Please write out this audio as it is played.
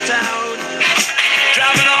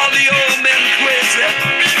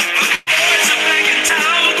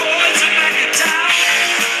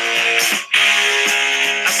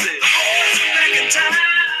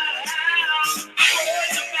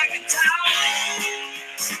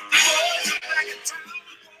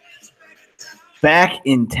Back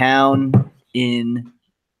in town, indeed.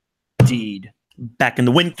 Back in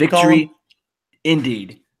the win Victory, column.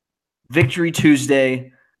 indeed. Victory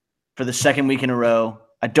Tuesday for the second week in a row.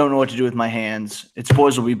 I don't know what to do with my hands. It's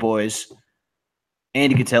boys will be boys.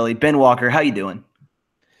 Andy Catelli, Ben Walker, how you doing?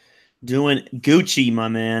 Doing Gucci, my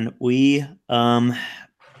man. We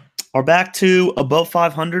are back to above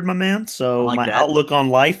 500, my man. So like my that. outlook on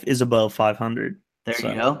life is above 500. There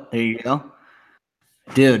you go. There you go.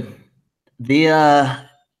 Dude, my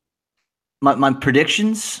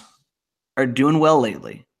predictions are doing well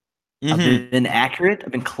lately. I've been accurate.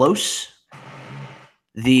 I've been close.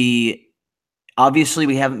 Obviously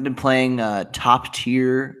we haven't been playing top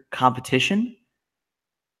tier competition,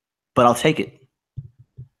 but I'll take it.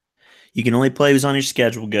 You can only play who's on your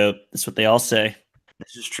schedule, GOAT. That's what they all say.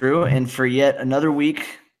 This is true. And for yet another week,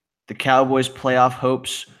 the Cowboys' playoff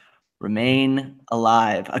hopes remain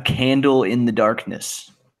alive. A candle in the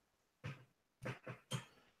darkness.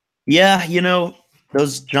 Yeah,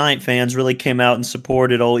 those Giant fans really came out and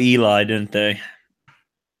supported old Eli, didn't they?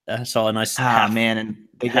 I saw a nice and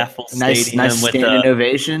they got full nice standing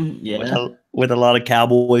ovation. Yeah, with a lot of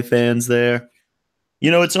Cowboy fans there.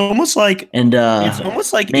 It's almost like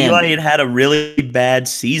Eli had a really bad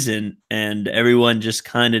season, and everyone just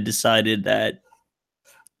kind of decided that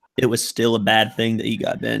it was still a bad thing that he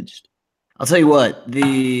got benched. I'll tell you what.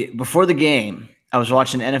 Before the game, I was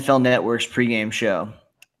watching NFL Network's pregame show,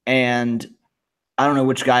 and I don't know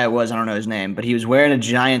which guy it was. I don't know his name, but he was wearing a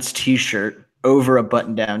Giants T-shirt over a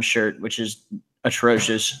button-down shirt, which is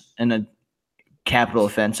atrocious and a capital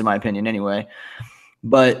offense in my opinion anyway.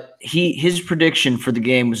 But his prediction for the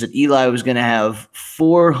game was that Eli was going to have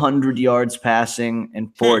 400 yards passing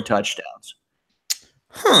and 4 touchdowns.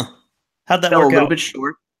 How'd that Fell work a little out? bit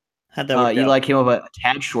short. How'd that work Eli out? came up a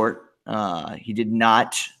tad short. He did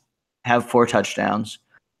not have 4 touchdowns.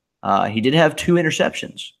 He did have 2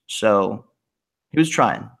 interceptions. So he was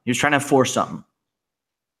trying. He was trying to force something.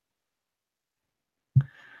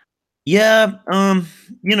 Yeah,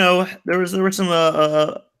 there was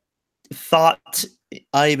some thought.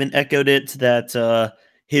 I even echoed it that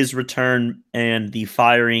his return and the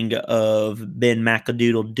firing of Ben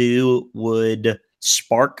McAdoodle would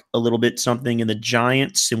spark a little bit something in the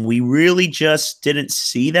Giants, and we really just didn't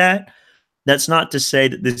see that. That's not to say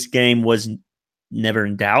that this game was never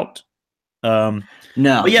in doubt. We let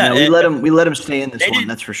him stay in this one.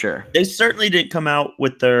 That's for sure. They certainly didn't come out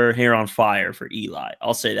with their hair on fire for Eli.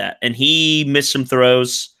 I'll say that. And he missed some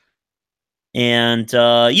throws. And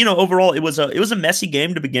overall, it was a messy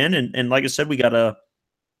game to begin. And like I said, we'll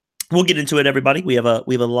get into it, everybody. We have a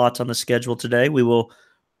lot on the schedule today. We will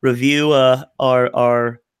review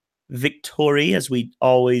our victory as we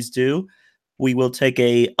always do. We will take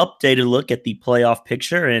a updated look at the playoff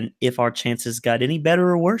picture and if our chances got any better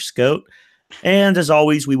or worse, GOAT. And as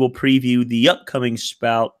always, we will preview the upcoming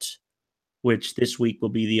spout, which this week will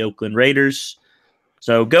be the Oakland Raiders.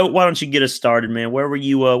 So, GOAT, why don't you get us started, man? Where were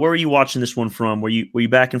you watching this one from? Were you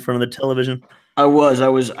back in front of the television? I was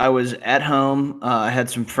at home. I had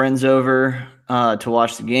some friends over to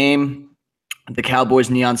watch the game. The Cowboys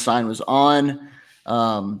neon sign was on.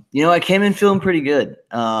 I came in feeling pretty good.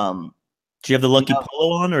 Do you have the Lucky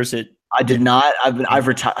Polo on, or is it? I did not. I've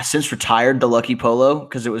since retired the Lucky Polo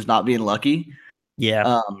because it was not being lucky.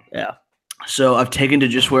 Yeah. So I've taken to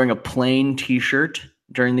just wearing a plain T-shirt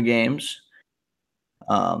during the games.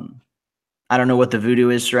 I don't know what the voodoo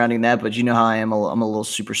is surrounding that, but you know how I am. I'm a little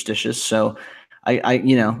superstitious, so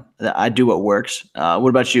I do what works. What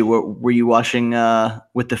about you? Were you watching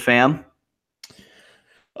with the fam?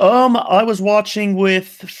 I was watching with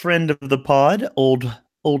friend of the pod, old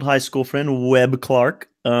high school friend Webb Clark.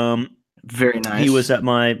 Very nice. He was at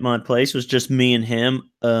my place. It was just me and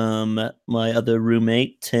him. My other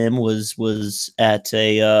roommate Tim was at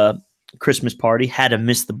a Christmas party. Had to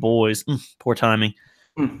miss the boys. Poor timing.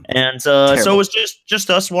 And so it was just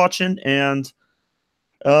us watching, and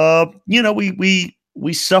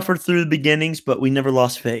we suffered through the beginnings, but we never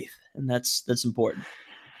lost faith, and that's important.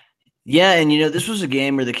 Yeah, and this was a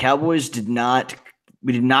game where the Cowboys did not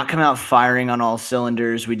come out firing on all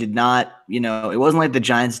cylinders. We did not, it wasn't like the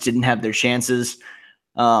Giants didn't have their chances.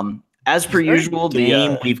 As per usual,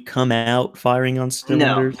 we've come out firing on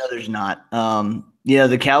cylinders. No, there's not.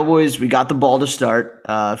 The Cowboys, we got the ball to start.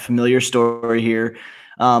 Familiar story here.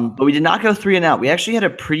 But we did not go 3 and out. We actually had a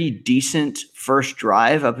pretty decent first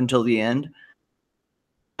drive up until the end.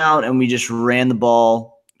 And we just ran the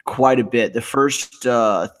ball quite a bit. The first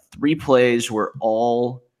 3 plays were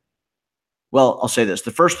all – well, I'll say this.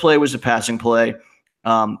 The first play was a passing play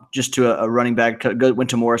just to a running back. Went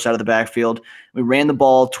to Morris out of the backfield. We ran the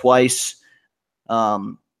ball twice.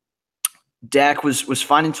 Dak was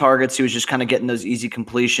finding targets. He was just kind of getting those easy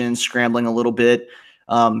completions, scrambling a little bit.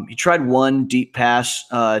 He tried one deep pass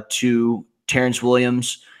to Terrence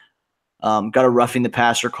Williams, got a roughing the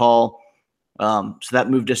passer call. So that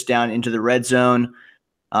moved us down into the red zone.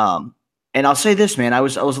 And I'll say this, man, I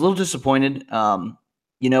was a little disappointed.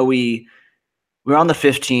 We were on the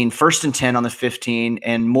 15, 1st and 10 on the 15,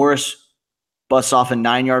 and Morris busts off a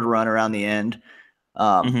 9-yard run around the end.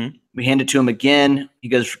 We hand it to him again. He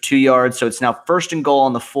goes for 2 yards. So it's now 1st and goal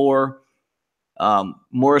on the 4.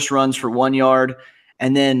 Morris runs for 1 yard.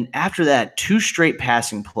 And then after that, 2 straight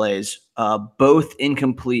passing plays, both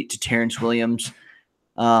incomplete to Terrence Williams.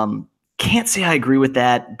 Can't say I agree with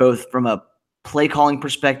that, both from a play calling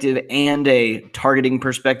perspective and a targeting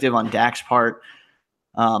perspective on Dak's part.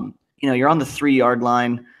 You're on the 3-yard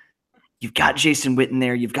line. You've got Jason Witten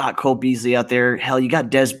there. You've got Cole Beasley out there. Hell, you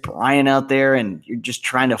got Des Bryant out there, and you're just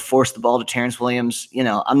trying to force the ball to Terrence Williams.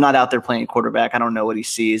 I'm not out there playing quarterback. I don't know what he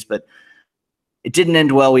sees, but it didn't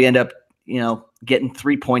end well. We end up, getting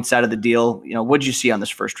 3 points out of the deal. What did you see on this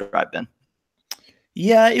first drive, Ben?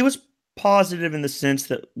 Yeah, it was positive in the sense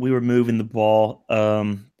that we were moving the ball,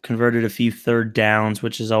 converted a few 3rd downs,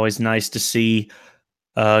 which is always nice to see.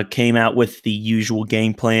 Came out with the usual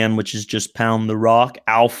game plan, which is just pound the rock.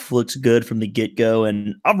 Alf looks good from the get-go,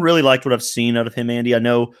 and I've really liked what I've seen out of him, Andy. I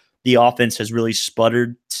know the offense has really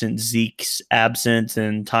sputtered since Zeke's absence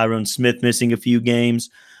and Tyron Smith missing a few games,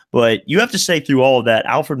 but you have to say through all of that,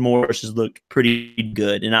 Alfred Morris has looked pretty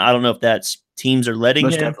good, and I don't know if that's teams are letting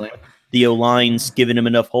Most him. Definitely. The O-line's giving him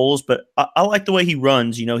enough holes, but I like the way he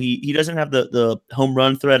runs. He doesn't have the home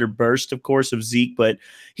run threat or burst, of course, of Zeke, but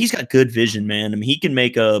he's got good vision, man. I mean, he can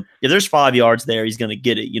make if there's 5 yards there, he's going to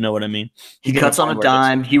get it. You know what I mean? He cuts on a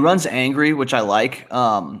dime. He runs angry, which I like.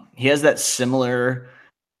 He has that similar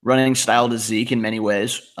running style to Zeke in many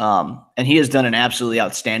ways. And he has done an absolutely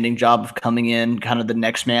outstanding job of coming in, kind of the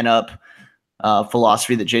next man up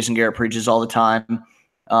philosophy that Jason Garrett preaches all the time.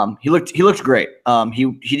 He looked great.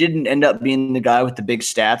 He didn't end up being the guy with the big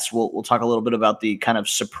stats. We'll talk a little bit about the kind of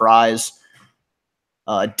surprise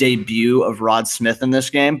debut of Rod Smith in this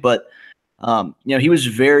game, but he was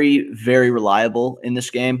very, very reliable in this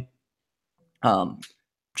game.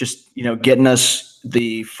 Getting us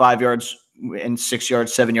the 5 yards and 6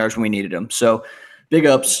 yards, 7 yards when we needed him. So big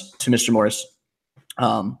ups to Mr. Morris.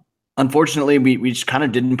 Unfortunately, we just kind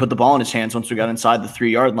of didn't put the ball in his hands once we got inside the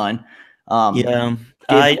 3-yard line.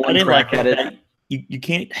 I didn't like that. You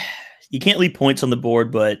can't leave points on the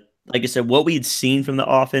board, but like I said, what we had seen from the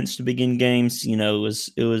offense to begin games, it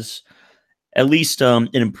was at least an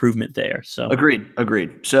improvement there. So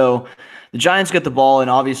agreed. So the Giants get the ball, and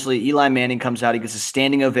obviously Eli Manning comes out. He gets a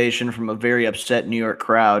standing ovation from a very upset New York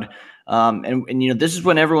crowd. And this is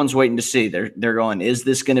when everyone's waiting to see. They're going, is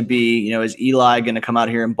this going to be, is Eli going to come out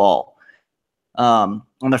here and ball?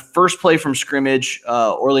 On the first play from scrimmage,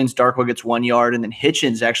 Orleans Darkwa gets 1 yard, and then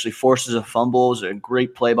Hitchens actually forces a fumble. It was a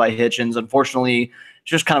great play by Hitchens. Unfortunately,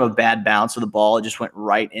 it's just kind of a bad bounce of the ball. It just went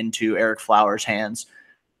right into Eric Flowers' hands.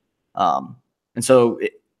 And so,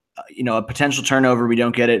 a potential turnover, we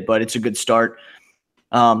don't get it, but it's a good start.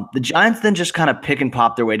 The Giants then just kind of pick and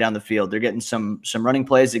pop their way down the field. They're getting some running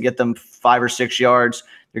plays that get them 5 or 6 yards.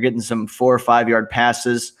 They're getting some 4 or 5 yard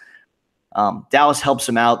passes. Dallas helps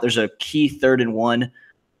him out. There's a key 3rd and 1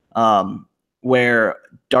 where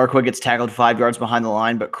Darkwa gets tackled 5 yards behind the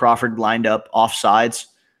line, but Crawford lined up offsides,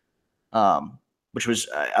 which was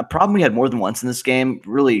a problem we had more than once in this game.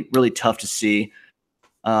 Really, really tough to see.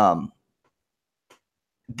 And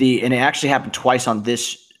it actually happened twice on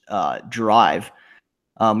this drive.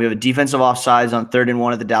 We have a defensive offsides on 3rd and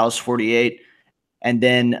 1 at the Dallas 48, and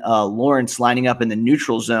then Lawrence lining up in the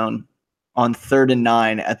neutral zone on 3rd and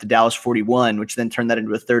 9 at the Dallas 41, which then turned that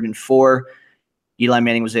into a 3rd and 4. Eli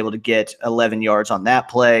Manning was able to get 11 yards on that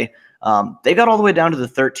play. They got all the way down to the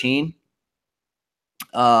 13.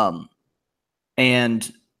 And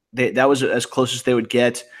that was as close as they would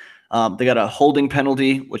get. They got a holding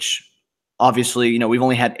penalty, which obviously, we've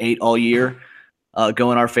only had 8 all year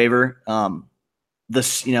go in our favor.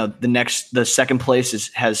 The second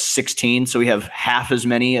place has 16, so we have half as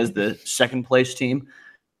many as the second place team.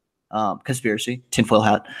 Conspiracy, tinfoil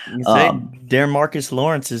hat. Darren Marcus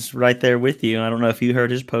Lawrence is right there with you. I don't know if you heard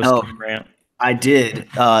his post-game rant. I did.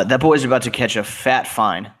 That boy's about to catch a fat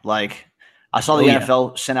fine. Like, I saw the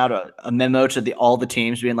NFL send out a memo to all the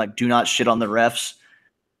teams being like, do not shit on the refs.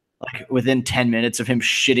 Like, within 10 minutes of him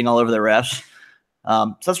shitting all over the refs.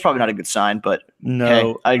 So that's probably not a good sign, but no,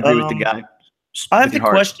 hey, I agree with the guy. I have to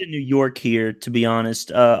question New York here, to be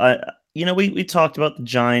honest. We talked about the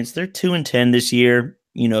Giants. They're 2-10 this year.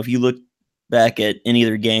 If you look back at any of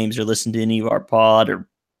their games or listen to any of our pod or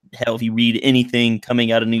hell, if you read anything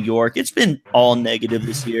coming out of New York, it's been all negative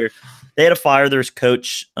this year. They had to fire their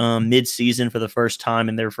coach mid-season for the first time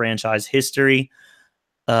in their franchise history.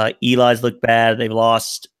 Eli's looked bad. They've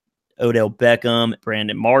lost Odell Beckham.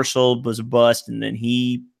 Brandon Marshall was a bust, and then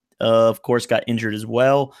he, of course, got injured as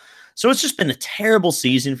well. So it's just been a terrible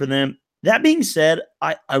season for them. That being said,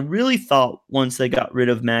 I really thought once they got rid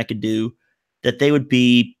of McAdoo that they would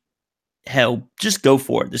be, hell, just go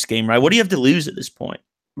for it this game, right? What do you have to lose at this point?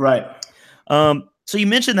 Right. So you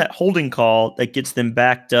mentioned that holding call that gets them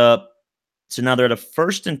backed up. So now they're at a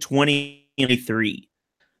 1st and 23.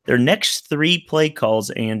 Their next 3 play calls,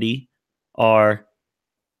 Andy, are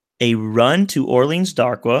a run to Orleans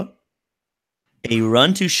Darkwa, a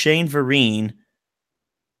run to Shane Vereen,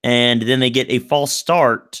 and then they get a false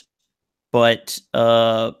start. But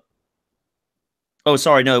it was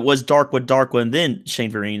Darkwa, and then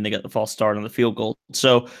Shane Vereen. They got the false start on the field goal.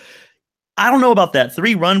 So I don't know about that.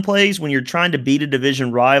 3 run plays when you're trying to beat a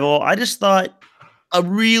division rival. I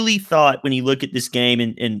really thought when you look at this game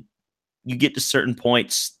and you get to certain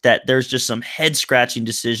points that there's just some head-scratching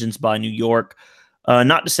decisions by New York.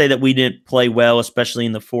 Not to say that we didn't play well, especially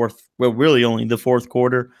in the really only the fourth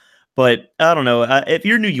quarter. But I don't know. If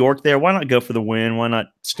you're New York there, why not go for the win? Why not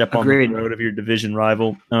step on the road of your division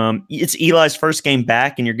rival? It's Eli's first game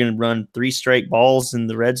back, and you're going to run 3 straight balls in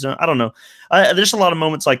the red zone. I don't know. There's a lot of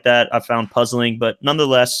moments like that I found puzzling, but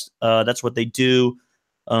nonetheless, that's what they do.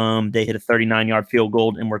 They hit a 39-yard field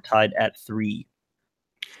goal, and we're tied at 3.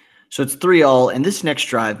 So it's 3-all, and this next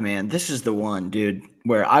drive, man, this is the one, dude,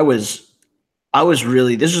 where I was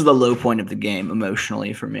really – this is the low point of the game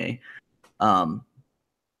emotionally for me.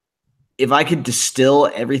 If I could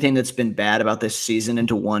distill everything that's been bad about this season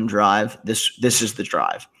into one drive, this is the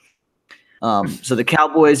drive. So the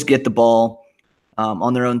Cowboys get the ball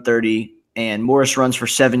on their own 30, and Morris runs for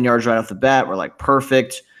 7 yards right off the bat. We're like,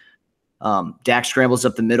 perfect. Dak scrambles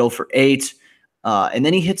up the middle for 8, and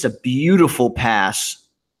then he hits a beautiful pass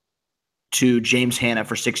to James Hanna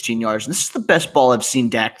for 16 yards. And this is the best ball I've seen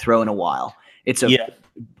Dak throw in a while. It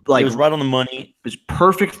was right on the money. It was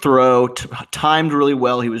perfect throw, timed really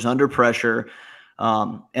well. He was under pressure.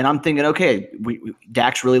 And I'm thinking, okay,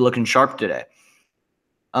 Dak's really looking sharp today.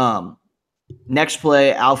 Next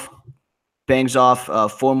play, Alf bangs off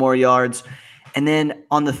 4 more yards. And then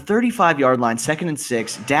on the 35-yard line, 2nd and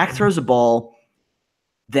 6, Dak throws a ball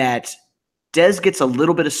that Dez gets a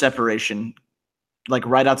little bit of separation, like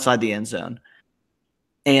right outside the end zone.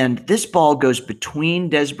 And this ball goes between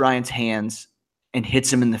Dez Bryant's hands and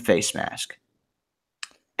hits him in the face mask.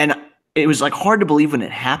 And it was like hard to believe when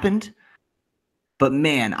it happened, but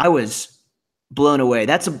man, I was blown away.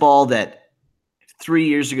 That's a ball that 3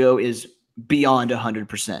 years ago is beyond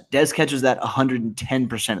 100%. Dez catches that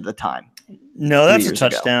 110% of the time. No, that's a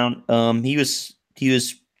touchdown. He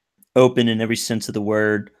was open in every sense of the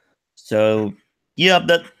word. So yeah,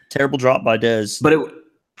 that terrible drop by Dez. But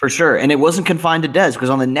for sure. And it wasn't confined to Dez, because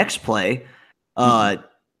on the next play,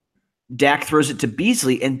 Dak throws it to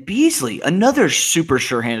Beasley, and Beasley, another super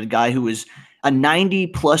sure-handed guy who was a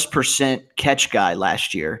 90+% catch guy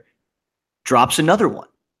last year, drops another one.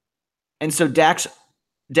 And so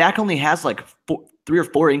Dak only has like 3 or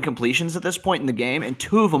 4 incompletions at this point in the game, and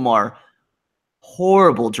 2 of them are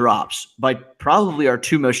horrible drops by probably our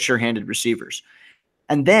 2 most sure-handed receivers.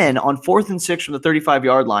 And then on 4th and 6 from the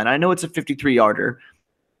 35-yard line, I know it's a 53-yarder,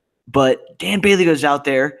 but Dan Bailey goes out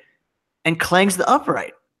there and clangs the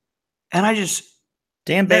upright. And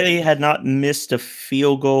Dan Bailey had not missed a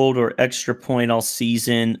field goal or extra point all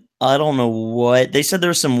season. I don't know what. They said there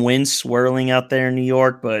was some wind swirling out there in New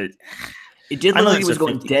York, but it did look like he was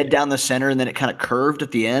going dead down the center, and then it kind of curved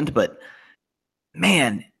at the end. But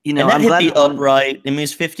man, I'm glad hit the upright. I mean,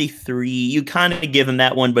 it's 53. You kind of give him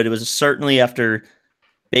that one, but it was certainly after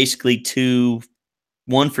basically 2,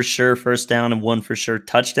 1 for sure first down and 1 for sure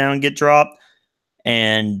touchdown get dropped.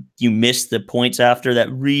 And you miss the points after,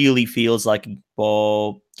 that really feels like a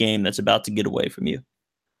ball game that's about to get away from you.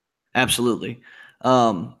 Absolutely.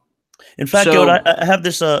 In fact, I have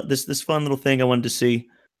this fun little thing I wanted to see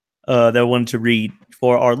that I wanted to read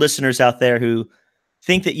for our listeners out there who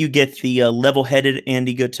think that you get the level-headed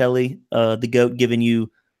Andy Gotelli, the GOAT, giving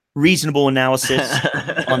you reasonable analysis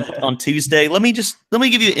on Tuesday. Let me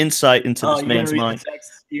give you insight into this man's mind.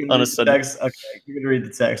 On a Sunday. Okay, you're gonna read the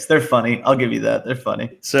text. They're funny. I'll give you that. They're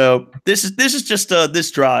funny. So this is just this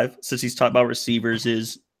drive, since he's talking about receivers,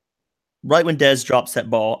 is right when Dez drops that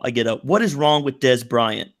ball, I get a "What is wrong with Dez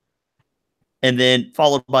Bryant?" And then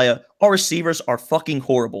followed by "Our receivers are fucking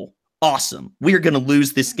horrible. Awesome. We are gonna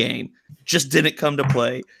lose this game. Just didn't come to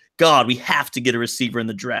play. God, we have to get a receiver in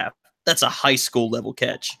the draft. That's a high school level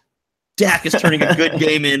catch." Dak is turning a good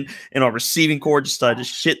game in, and our receiving core decided to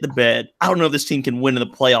shit the bed. I don't know if this team can win in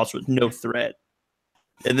the playoffs with no threat.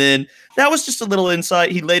 And then that was just a little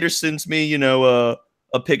insight. He later sends me, a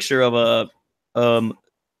picture of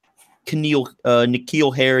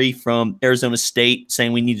N'Keal Harry from Arizona State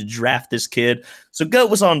saying we need to draft this kid. So Goat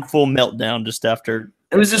was on full meltdown just after.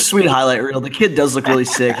 It was a sweet highlight reel. The kid does look really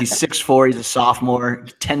sick. He's 6'4". He's a sophomore,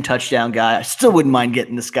 10 touchdown guy. I still wouldn't mind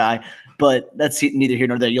getting this guy, but that's neither here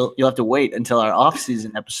nor there. You'll have to wait until our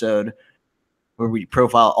offseason episode where we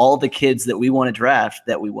profile all the kids that we want to draft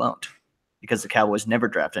that we won't, because the Cowboys never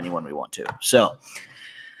draft anyone we want to. So,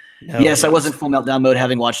 yes, I was in full meltdown mode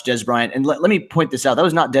having watched Dez Bryant. And let me point this out. That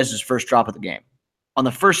was not Dez's first drop of the game. On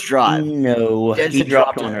the first drive, Dez he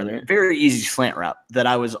dropped a very easy slant route that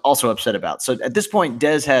I was also upset about. So at this point,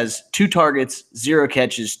 Dez has 2 targets, 0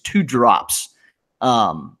 catches, 2 drops.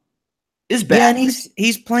 Is bad. Yeah, and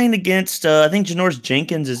he's playing against I think Janoris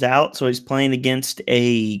Jenkins is out, so he's playing against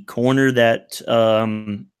a corner that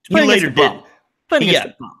he later did.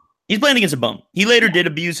 He's playing against a bum. He later did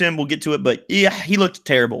abuse him. We'll get to it, but yeah, he looked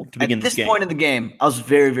terrible to begin this game. At this point in the game, I was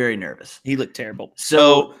very, very nervous. He looked terrible.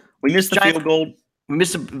 So we missed the field goal. We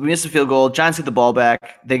missed the field goal. Giants get the ball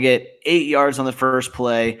back. They get 8 yards on the first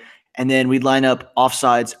play, and then we line up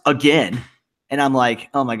offsides again. And I'm like,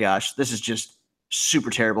 oh my gosh, this is just super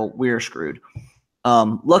terrible. We're screwed.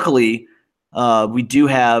 Luckily, we do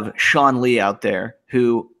have Sean Lee out there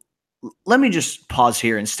who, let me just pause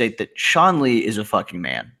here and state that Sean Lee is a fucking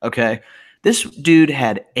man, okay? This dude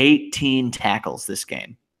had 18 tackles this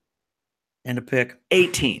game. And a pick.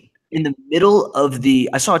 18. In the middle of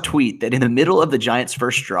I saw a tweet that in the middle of the Giants'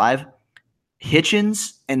 first drive,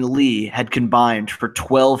 Hitchens and Lee had combined for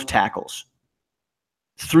 12 tackles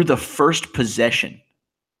through the first possession.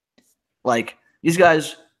 Like, these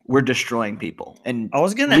guys were destroying people. And I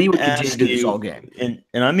was going to ask you, this all game.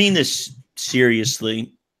 And I mean this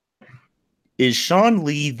seriously, is Sean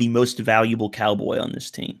Lee the most valuable Cowboy on this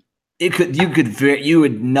team? You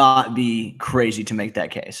would not be crazy to make that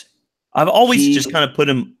case. I've always just kind of put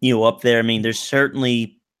him, up there. I mean, there's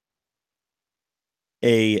certainly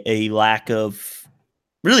a lack of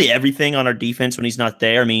really everything on our defense when he's not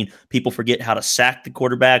there. I mean, people forget how to sack the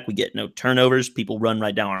quarterback. We get no turnovers. People run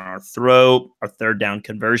right down our throat. Our third down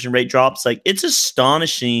conversion rate drops. Like, it's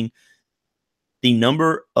astonishing the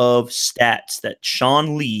number of stats that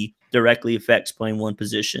Sean Lee directly affects playing one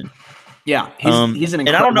position. Yeah, he's an incredible.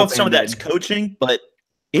 And I don't know if some of that's coaching, but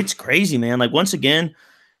it's crazy, man. Like, once again,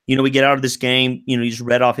 we get out of this game. You just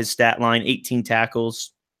read off his stat line: 18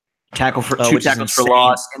 tackles, 2 tackles for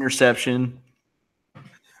loss, interception.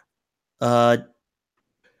 We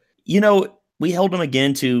held him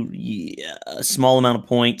again to a small amount of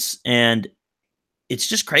points, and it's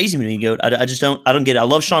just crazy when you go. I don't get it. I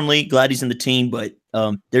love Sean Lee. Glad he's in the team, but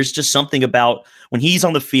there's just something about when he's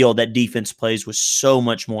on the field that defense plays with so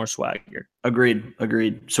much more swagger. Agreed.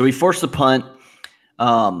 So we force the punt.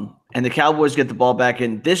 And the Cowboys get the ball back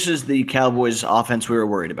in. This is the Cowboys offense we were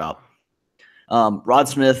worried about. Rod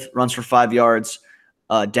Smith runs for 5 yards.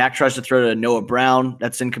 Dak tries to throw to Noah Brown.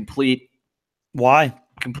 That's incomplete. Why?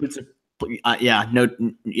 Completes it.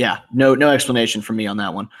 No explanation from me on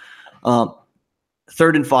that one.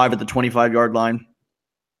 3rd and 5 at the 25-yard line.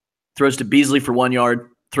 Throws to Beasley for 1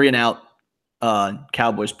 yard. 3 and out.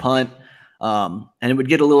 Cowboys punt. And it would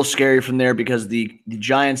get a little scary from there because the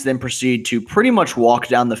Giants then proceed to pretty much walk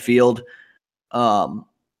down the field.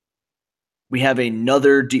 We have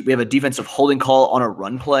a defensive holding call on a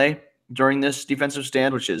run play during this defensive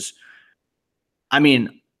stand, which is,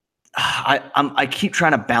 I keep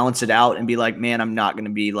trying to balance it out and be like, man, I'm not going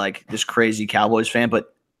to be like this crazy Cowboys fan,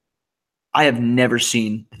 but I have never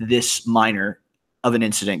seen this minor of an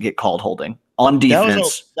incident get called holding on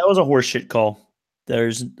defense. That was a horseshit call.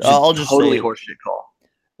 I'll just totally say horseshit call.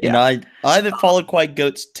 Yeah. And I haven't followed quite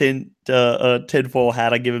Goat's tinfoil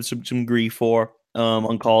hat. I give him some grief for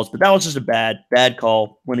on calls, but that was just a bad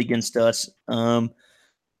call. Went against us.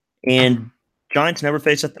 And Giants never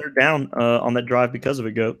face a third down on that drive because of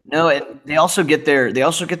it. Goat. No, they also get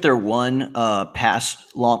their one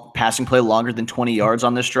passing play longer than 20 yards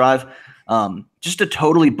on this drive. Just a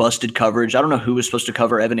totally busted coverage. I don't know who was supposed to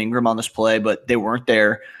cover Evan Ingram on this play, but they weren't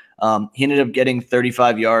there. He ended up getting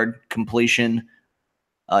 35-yard completion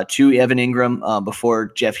to Evan Ingram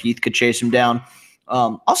before Jeff Heath could chase him down.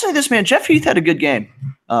 I'll say this, man. Jeff Heath had a good game.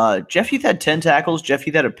 Jeff Heath had 10 tackles. Jeff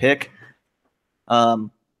Heath had a pick.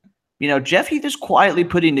 Jeff Heath is quietly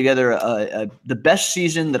putting together the best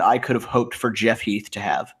season that I could have hoped for Jeff Heath to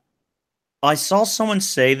have. I saw someone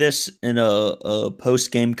say this in a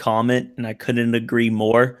post-game comment, and I couldn't agree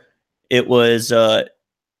more. It was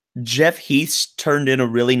Jeff Heath's turned in a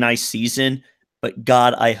really nice season, but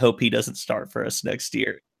God, I hope he doesn't start for us next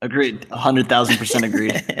year. Agreed. 100,000%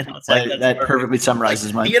 agreed. And I was like, that perfectly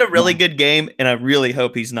summarizes he had a really good game, and I really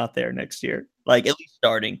hope he's not there next year. Like, at least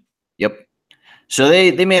starting. Yep. So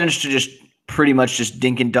they managed to just pretty much just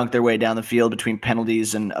dink and dunk their way down the field between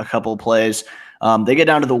penalties and a couple of plays. They get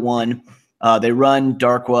down to the 1. They run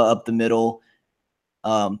Darkwa up the middle,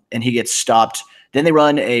 and he gets stopped. Then they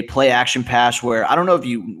run a play action pass where I don't know if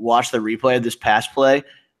you watched the replay of this pass play.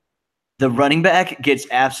 The running back gets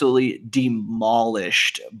absolutely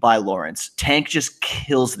demolished by Lawrence. Tank just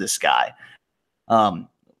kills this guy.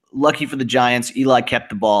 Lucky for the Giants, Eli kept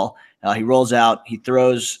the ball. He rolls out. He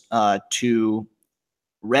throws to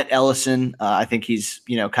Rhett Ellison. I think he's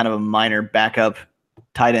kind of a minor backup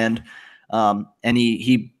tight end, and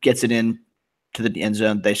he gets it in to the end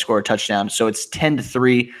zone. They score a touchdown, so it's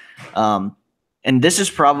 10-3. And this is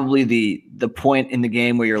probably the point in the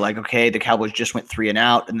game where you're like, okay, the Cowboys just went 3 and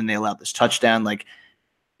out, and then they allowed this touchdown. Like,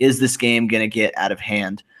 is this game going to get out of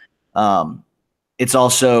hand? It's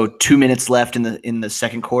also 2 minutes left in the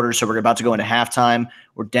second quarter, so we're about to go into halftime.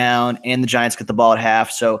 We're down, and the Giants get the ball at half.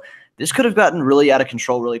 So this could have gotten really out of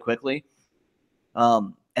control really quickly.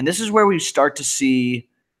 And this is where we start to see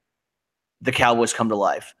the Cowboys come to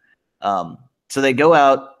life. So they go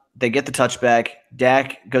out, they get the touchback.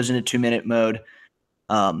 Dak goes into 2-minute mode.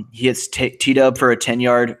 He hits T-Dub for a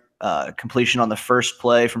 10-yard completion on the first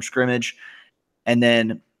play from scrimmage, and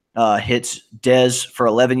then hits Dez for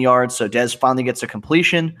 11 yards. So Dez finally gets a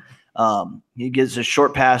completion. He gives a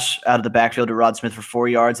short pass out of the backfield to Rod Smith for 4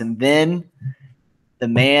 yards, and then the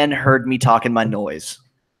man heard me talking my noise.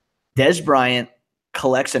 Dez Bryant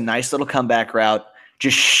collects a nice little comeback route,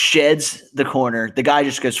 just sheds the corner. The guy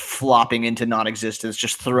just goes flopping into non-existence,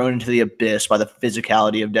 just thrown into the abyss by the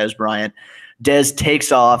physicality of Dez Bryant. Dez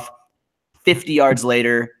takes off. 50 yards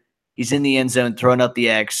later, he's in the end zone, throwing up the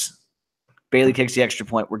X. Bailey kicks the extra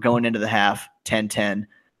point. We're going into the half, 10-10.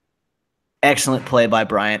 Excellent play by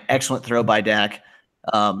Bryant. Excellent throw by Dak.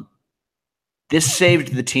 This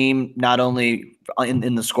saved the team not only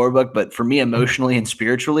in the scorebook, but for me emotionally and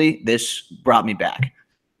spiritually, this brought me back.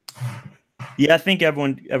 Yeah, I think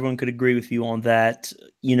everyone could agree with you on that.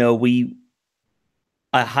 I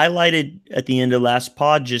highlighted at the end of last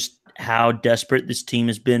pod just how desperate this team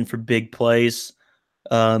has been for big plays.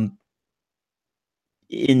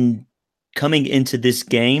 In coming into this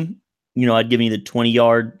game, I'd give you the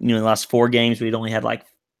 20-yard. In the last 4 games, we'd only had like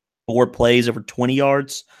 4 plays over 20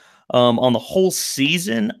 yards. On the whole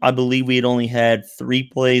season, I believe we had only had 4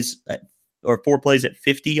 plays at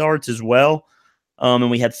 50 yards as well.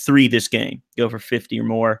 And we had 3 this game go for 50 or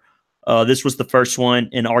more. This was the first one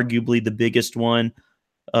and arguably the biggest one.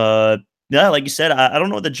 Yeah, like you said, I don't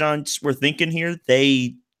know what the Giants were thinking here.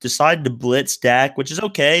 They decided to blitz Dak, which is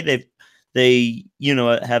okay. They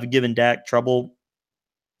have given Dak trouble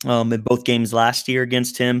in both games last year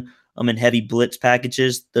against him in heavy blitz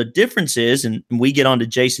packages. The difference is, and we get on to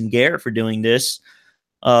Jason Garrett for doing this,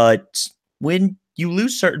 when you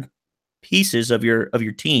lose certain pieces of your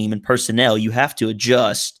team and personnel, you have to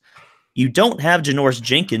adjust. You don't have Janoris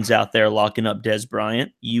Jenkins out there locking up Dez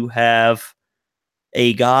Bryant. You have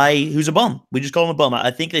a guy who's a bum. We just call him a bum.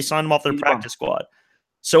 I think they signed him off their practice squad.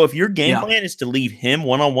 So if your game plan is to leave him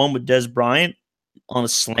one-on-one with Dez Bryant on a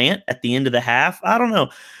slant at the end of the half, I don't know.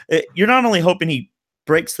 You're not only hoping he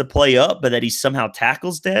breaks the play up, but that he somehow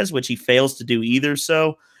tackles Dez, which he fails to do either.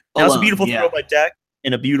 So that was a beautiful throw by Dak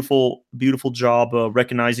and a beautiful, beautiful job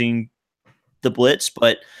recognizing the blitz.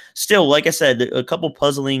 But still, like I said, a couple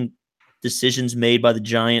puzzling decisions made by the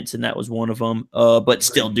Giants, and that was one of them. But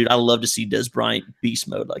still, dude, I love to see Dez Bryant beast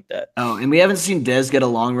mode like that. Oh, and we haven't seen Dez get a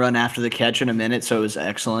long run after the catch in a minute, so it was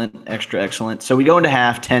excellent, extra excellent. So we go into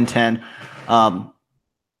half, 10-10.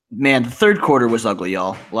 Man, the third quarter was ugly,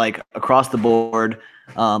 y'all. Like, across the board.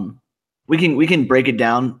 We can break it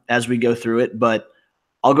down as we go through it, but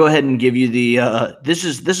I'll go ahead and give you the this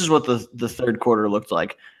is what the third quarter looked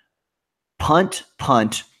like. Punt,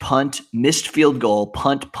 punt, punt, missed field goal,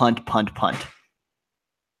 punt, punt, punt, punt.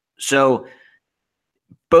 So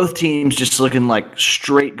both teams just looking like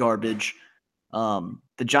straight garbage.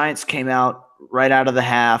 The Giants came out right out of the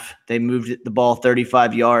half. They moved the ball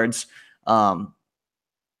 35 yards.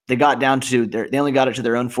 They got down to they only got it to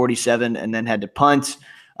their own 47 and then had to punt.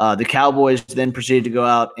 The Cowboys then proceeded to go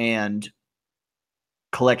out and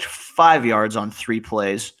collect 5 yards on 3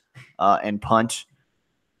 plays and punt.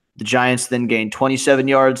 The Giants then gained 27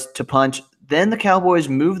 yards to punt. Then the Cowboys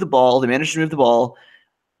moved the ball. They managed to move the ball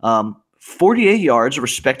 48 yards, a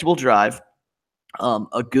respectable drive,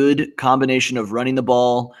 a good combination of running the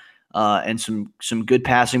ball and some good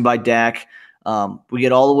passing by Dak. We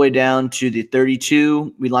get all the way down to the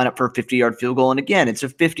 32. We line up for a 50-yard field goal. And again, it's a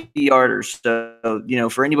 50-yarder. So,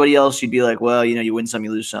 for anybody else, you'd be like, well, you win some,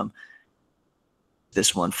 you lose some.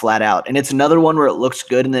 This one flat out. And it's another one where it looks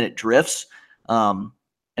good and then it drifts. And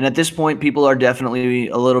at this point, people are definitely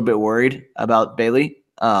a little bit worried about Bailey.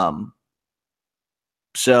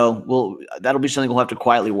 So that'll be something we'll have to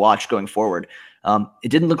quietly watch going forward. It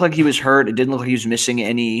didn't look like he was hurt. It didn't look like he was missing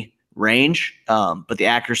any range, but the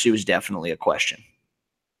accuracy was definitely a question.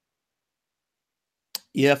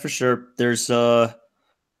 Yeah, for sure. There's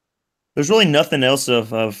really nothing else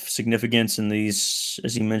of significance in these,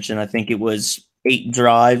 as you mentioned. I think it was 8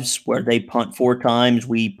 drives where they punt 4 times,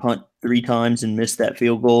 we punt 3 times and missed that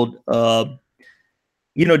field goal.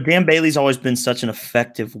 Dan Bailey's always been such an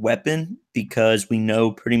effective weapon because we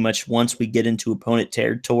know pretty much once we get into opponent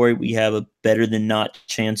territory, we have a better than not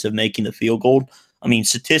chance of making the field goal. I mean,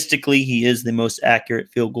 statistically, he is the most accurate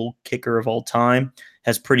field goal kicker of all time,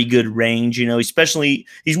 has pretty good range, especially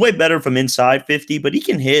he's way better from inside 50, but he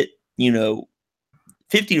can hit, 50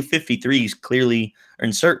 to 53 is clearly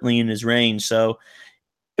and certainly in his range. So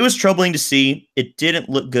it was troubling to see. It didn't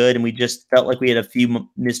look good, and we just felt like we had a few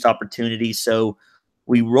missed opportunities. So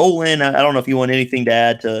we roll in. I don't know if you want anything to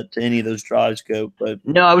add to any of those drives, Go, but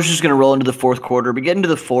no, I was just going to roll into the fourth quarter. We get into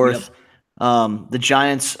the fourth. Yep. The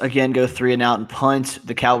Giants again go 3 and out and punt.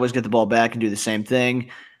 The Cowboys get the ball back and do the same thing.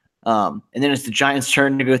 And then it's the Giants'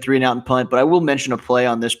 turn to go 3 and out and punt. But I will mention a play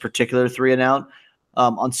on this particular 3 and out.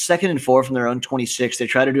 On 2nd and 4 from their own 26, they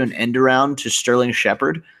try to do an end around to Sterling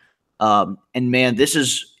Shepard. And man, this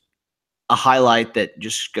is a highlight that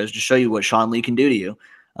just goes to show you what Sean Lee can do to you.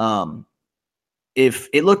 If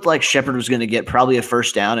it looked like Shepard was going to get probably a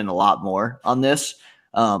first down and a lot more on this,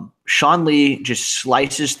 Sean Lee just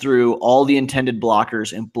slices through all the intended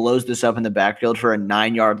blockers and blows this up in the backfield for a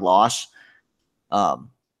 9-yard loss.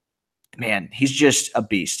 Man, he's just a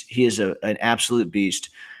beast. He is an absolute beast.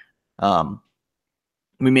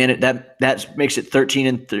 We managed that makes it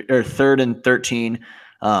 3rd and 13.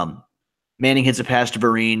 Manning hits a pass to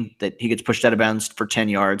Vereen that he gets pushed out of bounds for 10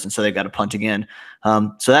 yards, and so they've got to punt again.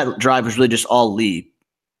 So that drive was really just all Lee,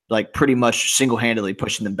 like pretty much single-handedly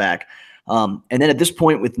pushing them back. And then at this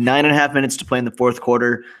point, with 9.5 minutes to play in the fourth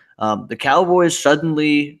quarter, the Cowboys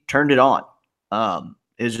suddenly turned it on.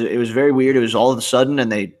 It was very weird. It was all of a sudden,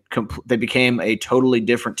 and they became a totally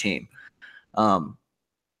different team.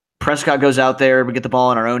 Prescott goes out there. We get the ball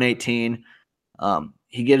on our own 18.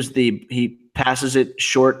 He passes it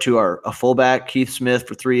short to a fullback, Keith Smith,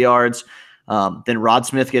 for 3 yards. Then Rod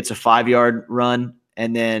Smith gets a 5-yard run,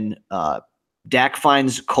 and then Dak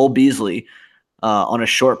finds Cole Beasley on a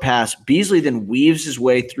short pass. Beasley then weaves his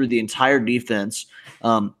way through the entire defense.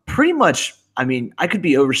 Pretty much, I mean, I could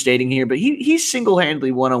be overstating here, but he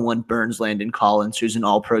single-handedly one-on-one burns Landon Collins, who's an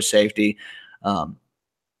all-pro safety.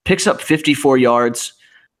 Picks up 54 yards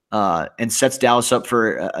and sets Dallas up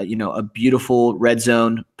for a beautiful red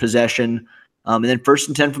zone possession. And then 1st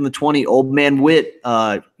and 10 from the 20, old man Witt,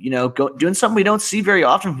 doing something we don't see very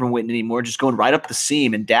often from Witten anymore, just going right up the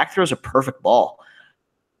seam, and Dak throws a perfect ball.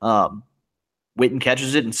 Witten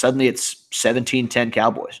catches it, and suddenly it's 17-10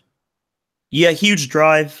 Cowboys. Yeah, huge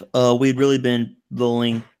drive. We'd really been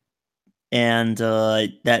bowling, and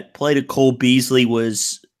that play to Cole Beasley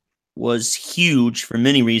was huge for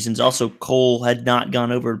many reasons. Also, Cole had not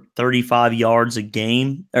gone over 35 yards a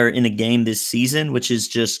game or in a game this season, which is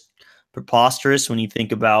just preposterous when you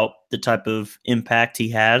think about the type of impact he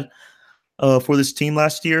had for this team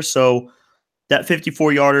last year. So that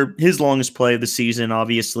 54-yarder, his longest play of the season,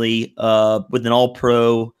 obviously, with an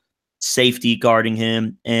all-pro safety guarding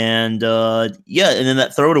him. And and then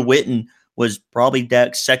that throw to Witten was probably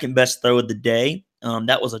Dak's second best throw of the day.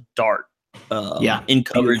 That was a dart in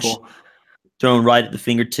coverage, beautiful, thrown right at the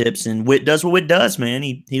fingertips. And Witt does what Witt does, man.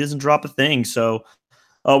 He doesn't drop a thing. So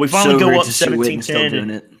we finally go up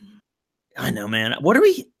 17-10. I know, man. What are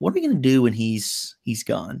we gonna do when he's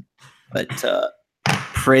gone? But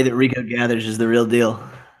pray that Rico Gathers is the real deal.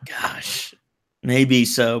 Gosh, maybe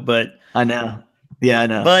so, but I know. Yeah, I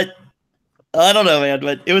know. But I don't know, man.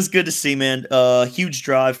 But it was good to see, man. Huge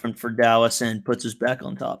drive for Dallas and puts us back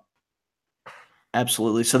on top.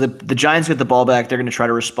 Absolutely. So the Giants get the ball back. They're going to try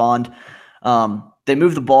to respond. They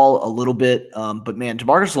move the ball a little bit, but man,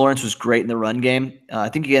 DeMarcus Lawrence was great in the run game. I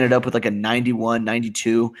think he ended up with like a 91,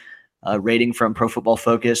 92 rating from Pro Football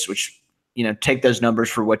Focus, which, take those numbers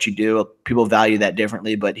for what you do. People value that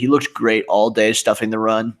differently, but he looked great all day, stuffing the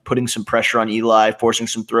run, putting some pressure on Eli, forcing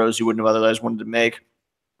some throws he wouldn't have otherwise wanted to make.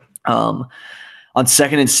 On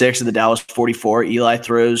 2nd and 6 at the Dallas 44, Eli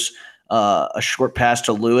throws a short pass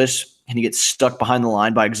to Lewis. and he gets stuck behind the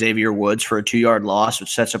line by Xavier Woods for a 2-yard loss,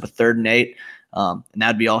 which sets up a 3rd and 8. And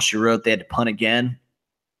that'd be all she wrote. They had to punt again.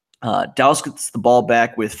 Dallas gets the ball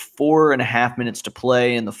back with 4.5 minutes to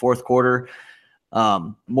play in the 4th quarter.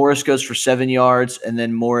 Morris goes for 7 yards, and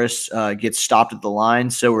then Morris gets stopped at the line.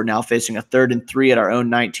 So we're now facing a 3rd and 3 at our own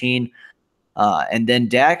 19. And then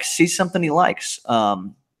Dak sees something he likes.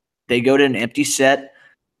 They go to an empty set.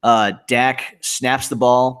 Dak snaps the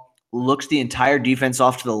ball, looks the entire defense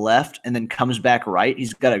off to the left, and then comes back right.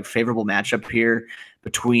 He's got a favorable matchup here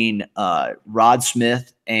between Rod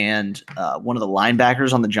Smith and one of the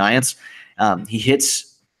linebackers on the Giants. He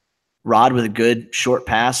hits Rod with a good short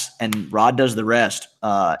pass, and Rod does the rest.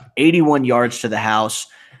 81 yards to the house.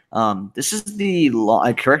 This is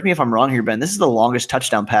correct me if I'm wrong here, Ben. This is the longest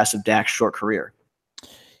touchdown pass of Dak's short career.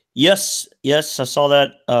 Yes, I saw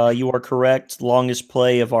that. You are correct. Longest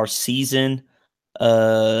play of our season.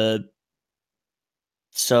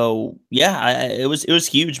 So yeah, it was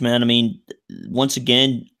huge, man. I mean, once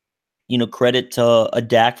again, credit to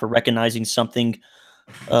Dak for recognizing something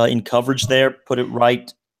in coverage there, put it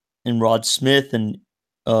right in Rod Smith, and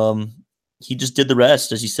he just did the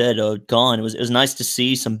rest, as you said. Gone. It was nice to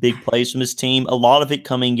see some big plays from his team. A lot of it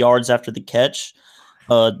coming yards after the catch.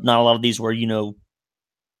 Not a lot of these were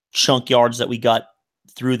chunk yards that we got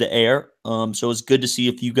through the air. So it's good to see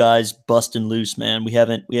a few guys busting loose, man. We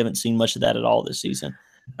haven't seen much of that at all this season.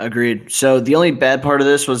 Agreed. So the only bad part of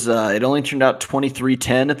this was it only turned out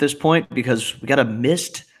 23-10 at this point because we got a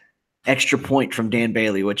missed extra point from Dan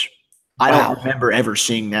Bailey, which I don't remember ever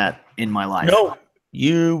seeing that in my life. No,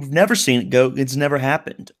 you've never seen it go. It's never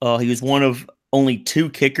happened. He was one of only 2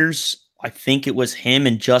 kickers. I think it was him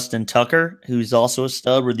and Justin Tucker, who's also a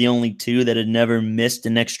stud, were the only 2 that had never missed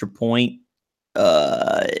an extra point,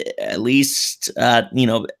 at least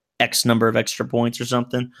X number of extra points or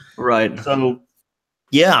something. Right. So,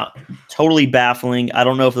 yeah, totally baffling. I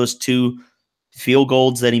don't know if those 2 field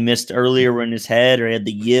goals that he missed earlier were in his head or he had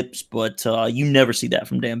the yips, but you never see that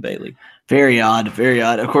from Dan Bailey. Very odd, very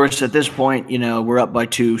odd. Of course, at this point, we're up by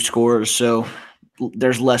 2 scores, so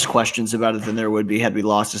there's less questions about it than there would be had we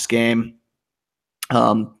lost this game.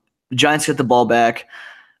 The Giants get the ball back,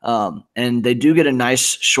 and they do get a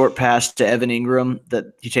nice short pass to Evan Ingram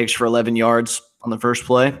that he takes for 11 yards on the first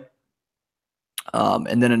play.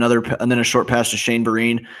 And then a short pass to Shane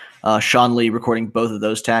Vereen, Sean Lee recording both of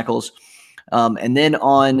those tackles. And then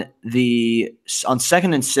on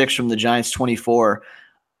 2nd and 6 from the Giants 24,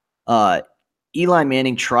 Eli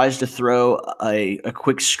Manning tries to throw a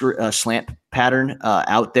quick slant pattern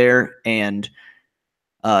out there, and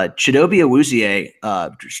Chidobe Awuzie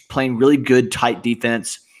just playing really good tight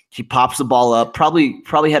defense. He pops the ball up.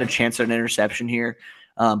 Probably had a chance at an interception here,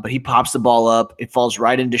 but he pops the ball up. It falls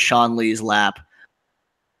right into Sean Lee's lap.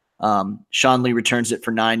 Sean Lee returns it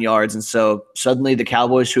for 9 yards, and so suddenly the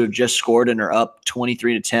Cowboys, who have just scored and are up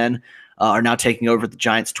 23-10, are now taking over at the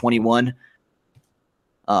Giants 21.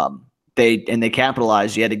 They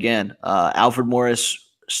capitalize yet again. Alfred Morris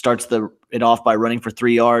starts it off by running for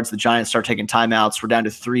 3 yards. The Giants start taking timeouts. We're down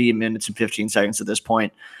to 3 minutes and 15 seconds at this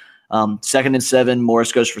point. 2nd and 7,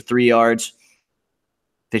 Morris goes for 3 yards.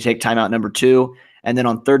 They take timeout number 2. And then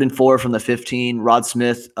on 3rd and 4 from the 15, Rod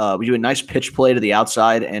Smith, we do a nice pitch play to the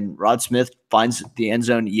outside, and Rod Smith finds the end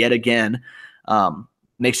zone yet again,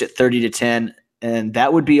 makes it 30-10. And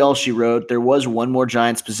that would be all she wrote. There was one more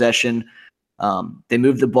Giants possession. They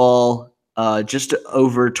moved the ball just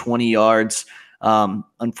over 20 yards.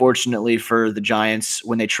 Unfortunately for the Giants,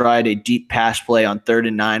 when they tried a deep pass play on 3rd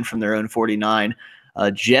and 9 from their own 49,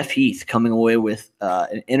 Jeff Heath coming away with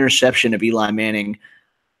an interception of Eli Manning.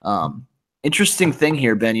 Interesting thing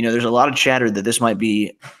here, Ben. There's a lot of chatter that this might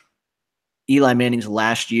be Eli Manning's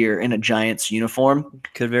last year in a Giants uniform.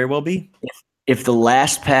 Could very well be. If the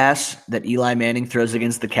last pass that Eli Manning throws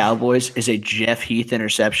against the Cowboys is a Jeff Heath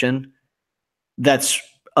interception, that's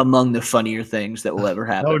among the funnier things that will ever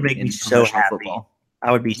happen. That would make me so happy. Football.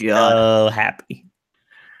 I would be so happy.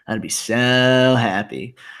 I'd be so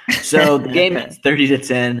happy. So the game is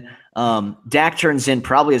 30-10. Dak turns in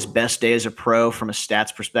probably his best day as a pro from a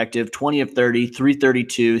stats perspective. 20 of 30,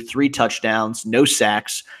 332, 3 touchdowns, no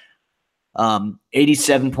sacks, 87.7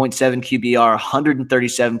 QBR,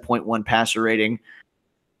 137.1 passer rating.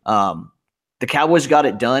 The Cowboys got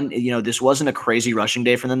it done. This wasn't a crazy rushing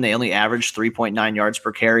day for them. They only averaged 3.9 yards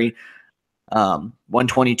per carry,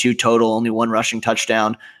 122 total, only 1 rushing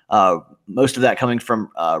touchdown. Most of that coming from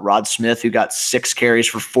Rod Smith, who got 6 carries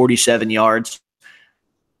for 47 yards.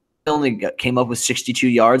 Only came up with 62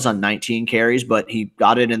 yards on 19 carries, but he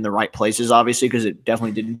got it in the right places, obviously, because it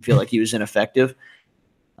definitely didn't feel like he was ineffective.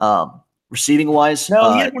 Receiving wise,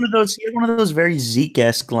 No, he had one of those. He had one of those very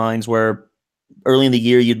Zeke-esque lines where early in the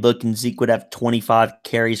year you'd look and Zeke would have 25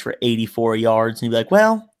 carries for 84 yards, and you'd be like,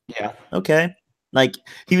 "Well, yeah, okay." Like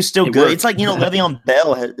he was still it good. worked. It's like Le'Veon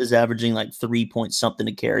Bell is averaging like 3 point something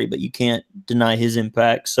to carry, but you can't deny his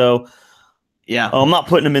impact. So Yeah, I'm not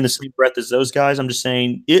putting him in the same breath as those guys. I'm just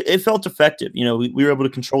saying it felt effective. We were able to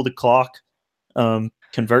control the clock,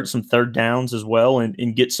 convert some third downs as well,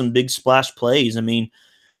 and get some big splash plays. I mean,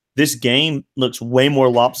 this game looks way more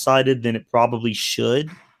lopsided than it probably should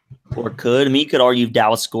or could. I mean, you could argue if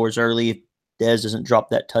Dallas scores early, if Dez doesn't drop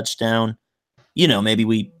that touchdown, maybe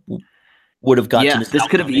we would have got to yeah. this This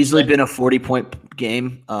could have outcome easily anyway. been a 40-point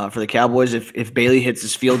game for the Cowboys if Bailey hits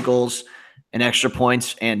his field goals and extra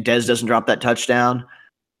points, and Dez doesn't drop that touchdown.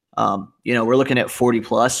 We're looking at 40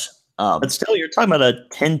 plus. But still, you're talking about a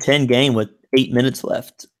 10-10 game with 8 minutes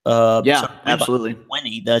left. Yeah, So absolutely.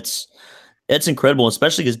 20. That's incredible,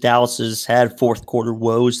 especially because Dallas has had fourth quarter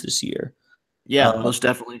woes this year. Yeah, most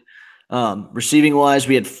definitely. Receiving wise,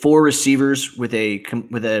 we had 4 receivers with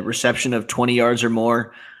a reception of 20 yards or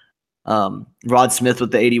more. Rod Smith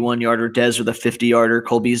with the 81-yarder, Dez with a 50-yarder,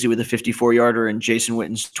 Cole Beasley with a 54-yarder, and Jason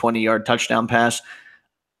Witten's 20-yard touchdown pass.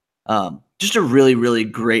 Just a really, really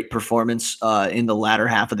great performance in the latter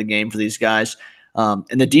half of the game for these guys.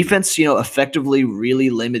 And the defense, effectively really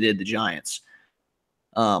limited the Giants.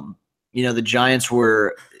 The Giants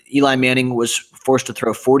Eli Manning was forced to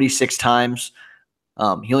throw 46 times.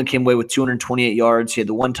 He only came away with 228 yards. He had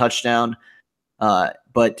the 1 touchdown,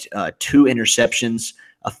 but 2 interceptions,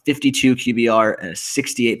 a 52 QBR, and a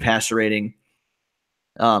 68 passer rating.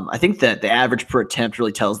 I think that the average per attempt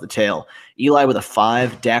really tells the tale. Eli with a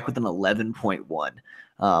 5, Dak with an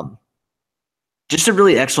 11.1. Just a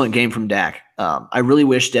really excellent game from Dak. I really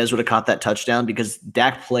wish Dez would have caught that touchdown because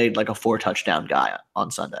Dak played like a 4-touchdown guy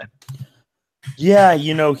on Sunday. Yeah,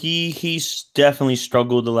 he's definitely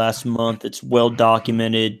struggled the last month. It's well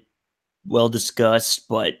documented, well discussed,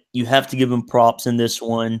 but you have to give him props in this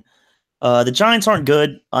one. The Giants aren't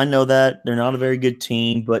good. I know that. They're not a very good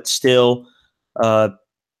team, but still,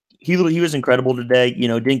 he was incredible today.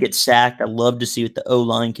 Didn't get sacked. I love to see what the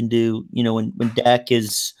O-line can do. When Dak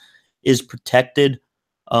is protected,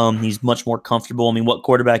 he's much more comfortable. I mean, what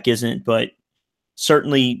quarterback isn't? But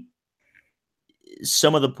certainly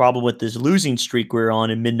some of the problem with this losing streak we were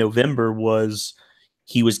on in mid-November was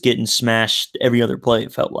he was getting smashed every other play,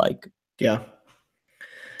 it felt like. Yeah.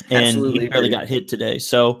 And Absolutely he barely agree. got hit today.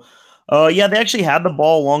 So, they actually had the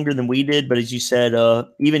ball longer than we did. But as you said,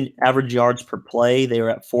 even average yards per play, they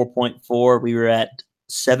were at 4.4. We were at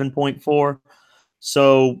 7.4.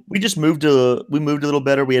 So we just moved a little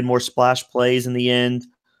better. We had more splash plays in the end.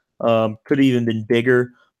 Could have even been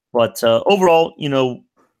bigger. But overall,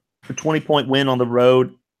 a 20-point win on the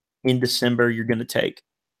road in December, you're going to take.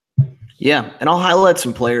 Yeah, and I'll highlight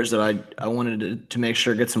some players that I wanted to make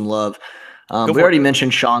sure get some love. We already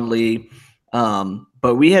mentioned Sean Lee,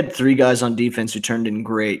 but we had 3 guys on defense who turned in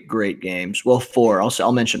great games. Well, 4.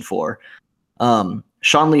 I'll mention 4.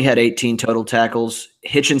 Sean Lee had 18 total tackles.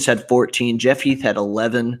 Hitchens had 14. Jeff Heath had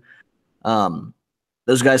 11.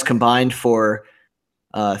 Those guys combined for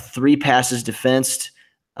 3 passes defensed,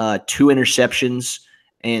 2 interceptions,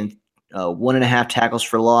 and 1.5 tackles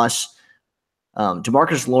for loss.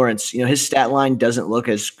 DeMarcus Lawrence, his stat line doesn't look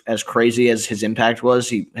as crazy as his impact was.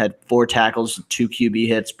 He had 4 tackles, 2 QB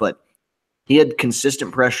hits, but he had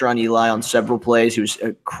consistent pressure on Eli on several plays. He was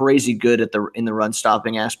crazy good in the run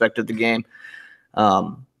stopping aspect of the game.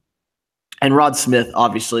 And Rod Smith,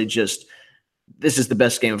 obviously, this is the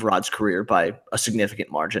best game of Rod's career by a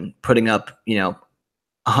significant margin, putting up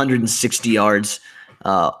 160 yards.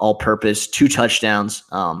 All purpose, 2 touchdowns.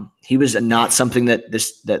 He was not something that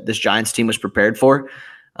this Giants team was prepared for.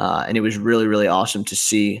 And it was really, really awesome to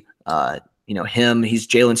see, him. He's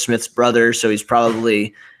Jalen Smith's brother. So he's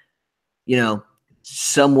probably,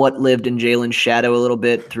 somewhat lived in Jalen's shadow a little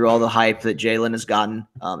bit through all the hype that Jalen has gotten.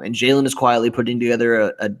 And Jalen is quietly putting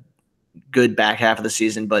together a good back half of the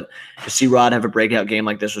season, but to see Rod have a breakout game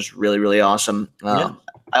like this was really, really awesome. Yeah.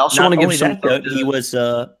 I also want to give some.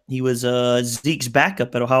 He was Zeke's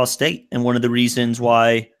backup at Ohio State, and one of the reasons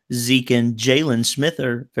why Zeke and Jalen Smith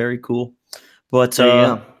are very cool. But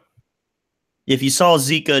if you saw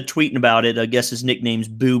Zeke tweeting about it, I guess his nickname's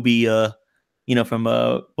Booby. From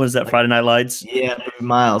what is that, Friday Night Lights? Yeah, Booby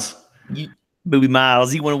Miles. Booby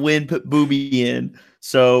Miles. You want to win? Put Booby in.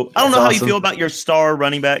 So I don't know how you feel about your star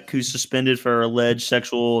running back who's suspended for alleged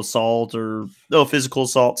sexual assault physical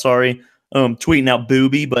assault. Sorry. Tweeting out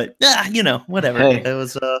Booby, but whatever. Hey, it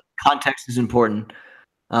was context is important.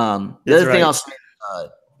 The other thing I'll say,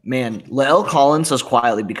 man, Lael Collins has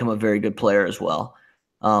quietly become a very good player as well.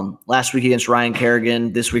 Last week against Ryan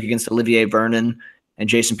Kerrigan, this week against Olivier Vernon and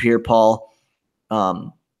Jason Pierre-Paul.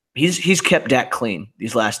 He's kept Dak clean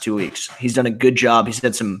these last 2 weeks. He's done a good job. He's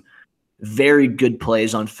had some very good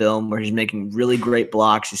plays on film where he's making really great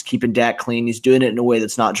blocks. He's keeping Dak clean. He's doing it in a way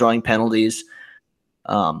that's not drawing penalties.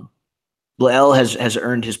 Blael has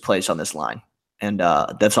earned his place on this line, and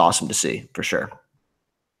that's awesome to see for sure.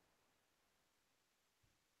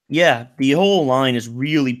 Yeah, the whole line has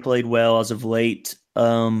really played well as of late,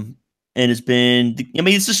 and it's been. I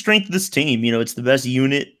mean, it's the strength of this team. You know, it's the best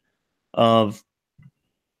unit of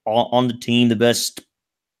on the team, the best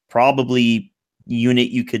probably unit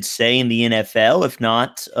you could say in the NFL, if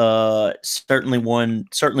not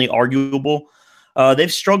certainly arguable.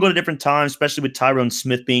 They've struggled at different times, especially with Tyron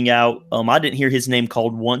Smith being out. I didn't hear his name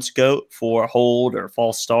called once go for a hold or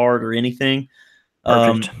false start or anything.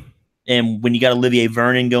 Perfect. And when you got Olivier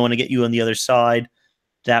Vernon going to get you on the other side,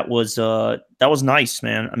 that was nice,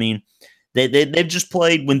 man. I mean, they've just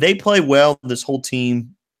played when they play well. This whole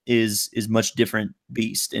team is much different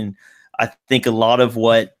beast, and I think a lot of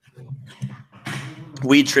what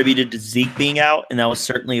we attributed to Zeke being out, and that was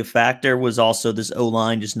certainly a factor, was also this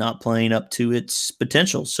O-line just not playing up to its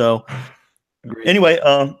potential. So anyway,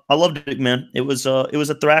 I loved it, man. It was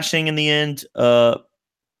a thrashing in the end.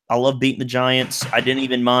 I love beating the Giants. I didn't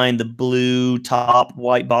even mind the blue top,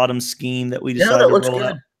 white bottom scheme that we decided to roll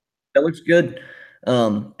out. That looks good.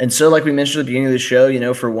 And so, like we mentioned at the beginning of the show, you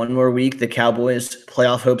know, for one more week, the Cowboys'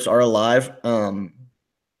 playoff hopes are alive.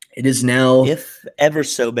 It is now, if ever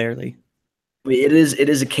so barely. It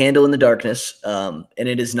is a candle in the darkness, and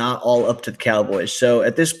it is not all up to the Cowboys. So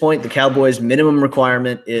at this point, the Cowboys' minimum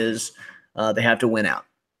requirement is they have to win out.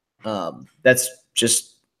 That's just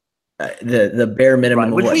the bare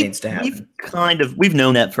minimum of what needs to happen. We've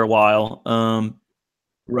known that for a while.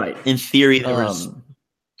 Right. In theory, there was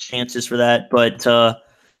chances for that, but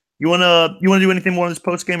you wanna do anything more in this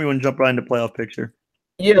post game? Or you want to jump right into playoff picture?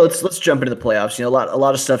 Yeah, let's jump into the playoffs. You know, a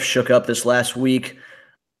lot of stuff shook up this last week.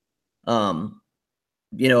 You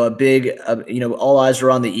know, all eyes were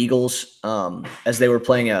on the Eagles as they were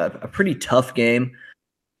playing a pretty tough game,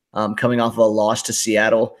 coming off of a loss to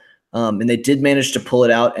Seattle. And they did manage to pull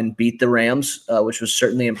it out and beat the Rams, which was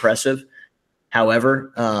certainly impressive.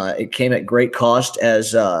 However, it came at great cost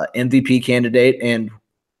as MVP candidate and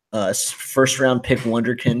first-round pick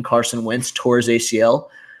wonderkin Carson Wentz tore his ACL.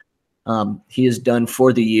 He is done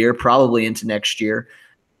for the year, probably into next year.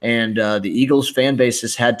 And the Eagles fan base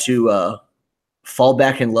has had to fall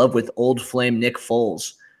back in love with old flame Nick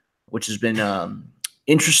Foles, which has been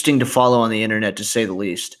interesting to follow on the internet, to say the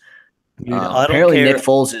least. Dude, apparently Nick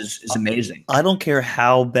Foles is amazing. I don't care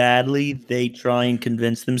how badly they try and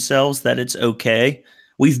convince themselves that it's okay.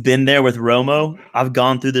 We've been there with Romo. I've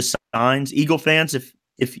gone through the signs. Eagle fans, if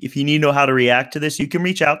you need to know how to react to this, you can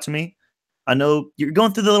reach out to me. I know you're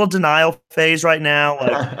going through the little denial phase right now.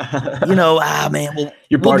 Like, man, we'll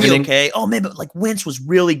be okay. Oh, man, but like Wentz was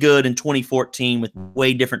really good in 2014 with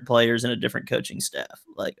way different players and a different coaching staff.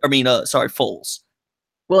 Foles.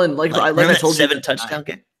 Well, and like I told you, 7 touchdown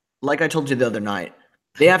game. Like I told you the other night,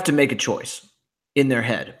 they have to make a choice in their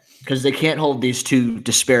head because they can't hold these two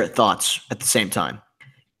disparate thoughts at the same time.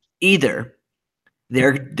 Either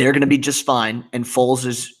they're going to be just fine, and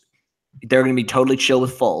they're going to be totally chill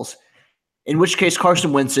with Foles, in which case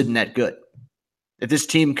Carson Wentz isn't that good. If this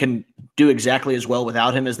team can do exactly as well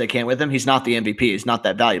without him as they can with him, he's not the MVP. He's not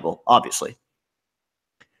that valuable, obviously.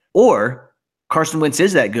 Or Carson Wentz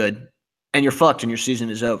is that good, and you're fucked, and your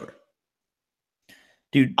season is over.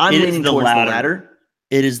 Dude, I'm leaning towards the latter.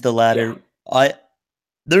 It is the latter. Yeah.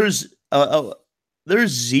 There's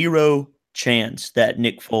zero chance that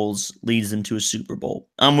Nick Foles leads them to a Super Bowl.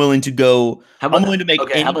 I'm willing to go. I'm willing to make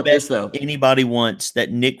any bet anybody wants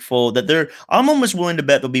that Nick Foles I'm almost willing to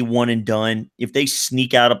bet they'll be one and done if they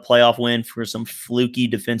sneak out a playoff win for some fluky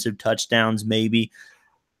defensive touchdowns. Maybe.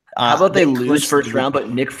 How about they lose first round, but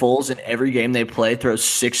Nick Foles in every game they play throws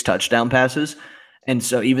 6 touchdown passes. And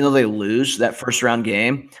so even though they lose that first round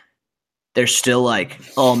game, they're still like,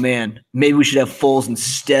 oh man, maybe we should have Foles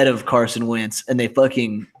instead of Carson Wentz. And they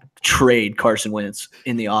fucking trade Carson Wentz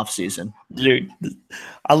in the offseason. Dude,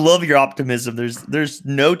 I love your optimism. There's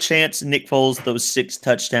no chance Nick Foles throws 6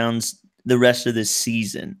 touchdowns the rest of this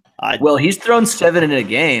season. Well, he's thrown 7 in a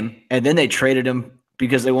game, and then they traded him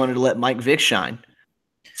because they wanted to let Mike Vick shine.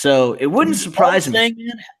 So it wouldn't surprise me.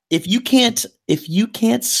 If you can't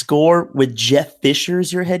score with Jeff Fisher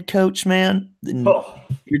as your head coach, man, then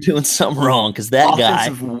you're doing something wrong because that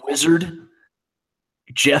offensive wizard,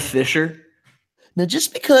 Jeff Fisher. Now,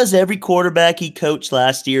 just because every quarterback he coached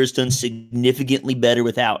last year has done significantly better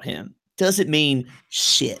without him doesn't mean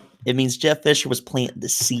shit. It means Jeff Fisher was planting the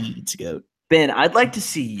seeds, Goat. Ben, I'd like to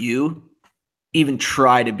see you even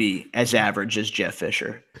try to be as average as Jeff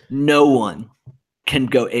Fisher. No one can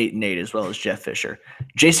go 8-8 as well as Jeff Fisher.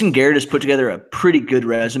 Jason Garrett has put together a pretty good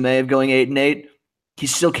resume of going 8-8. He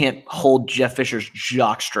still can't hold Jeff Fisher's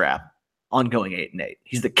jockstrap on going 8-8.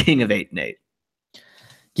 He's the king of 8-8.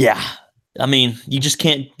 Yeah. I mean, you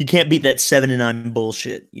can't beat that 7-9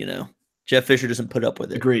 bullshit, you know. Jeff Fisher doesn't put up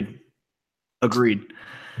with it. Agreed.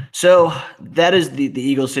 So that is the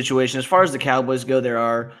Eagles situation. As far as the Cowboys go, there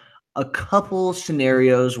are a couple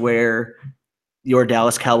scenarios where your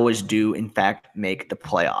Dallas Cowboys do, in fact, make the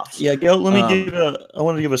playoffs. Yeah, Gil, let me I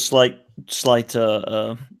want to give a slight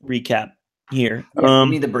recap here. Yeah, give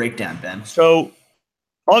me the breakdown, Ben. So,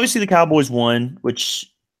 obviously the Cowboys won,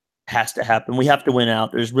 which has to happen. We have to win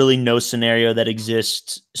out. There's really no scenario that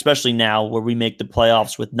exists, especially now, where we make the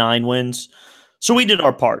playoffs with 9 wins. So we did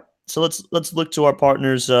our part. So let's look to our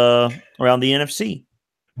partners around the NFC.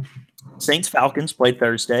 Saints Falcons played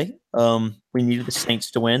Thursday. We needed the Saints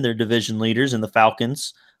to win. They're division leaders, and the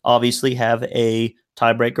Falcons obviously have a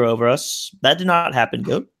tiebreaker over us. That did not happen,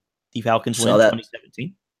 Goat. The Falcons win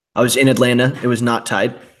 2017. I was in Atlanta. It was not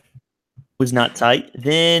tight.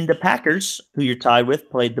 Then the Packers, who you're tied with,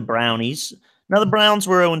 played the Brownies. Now the Browns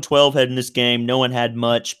were 0-12 heading this game. No one had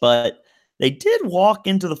much, but they did walk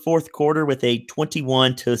into the fourth quarter with a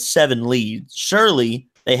 21-7 lead. Surely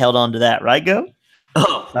they held on to that, right, Go?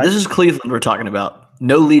 Oh, this is Cleveland we're talking about.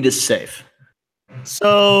 No lead is safe.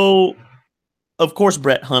 So, of course,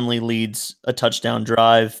 Brett Hundley leads a touchdown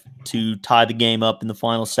drive to tie the game up in the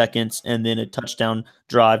final seconds, and then a touchdown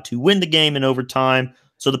drive to win the game in overtime.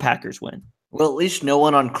 So the Packers win. Well, at least no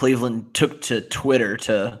one on Cleveland took to Twitter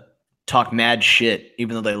to talk mad shit,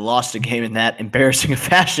 even though they lost a game in that embarrassing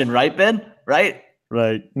fashion, right, Ben? Right?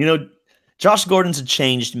 Right. You know, Josh Gordon's a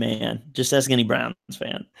changed man. Just ask any Browns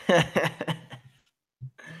fan.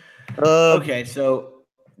 Okay, so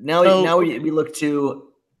now we look to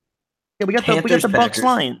we got the Bucks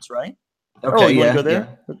Lions, right? Okay, you want to go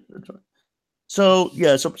there?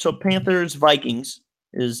 Yeah. So Panthers Vikings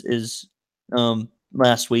is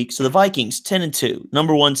last week. So the Vikings 10-2,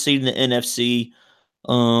 number 1 seed in the NFC.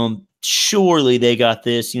 Surely they got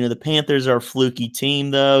this. You know, the Panthers are a fluky team,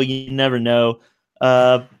 though. You never know.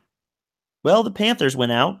 Well, the Panthers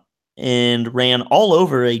went out and ran all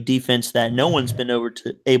over a defense that no one's been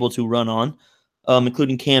able to run on,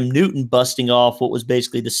 including Cam Newton busting off what was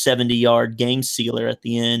basically the 70-yard game sealer at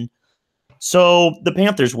the end. So the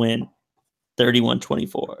Panthers win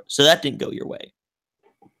 31-24. So that didn't go your way.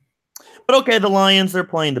 But okay, the Lions, they're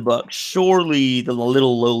playing the Bucks. Surely the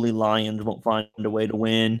little lowly Lions won't find a way to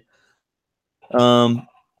win. I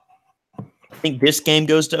think this game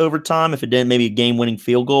goes to overtime. If it didn't, maybe a game-winning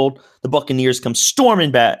field goal. The Buccaneers come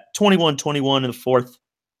storming back, 21-21 in the fourth.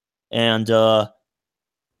 And they're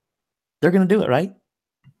going to do it, right?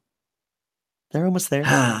 They're almost there.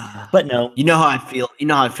 But no. You know how I feel. You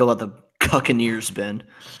know how I feel about the Buccaneers, Ben.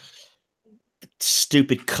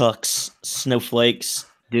 Stupid cucks, snowflakes.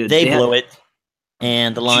 Dude, they blow it,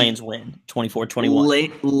 and the Lions win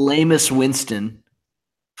 24-21. Lamus Winston,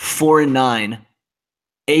 4-9,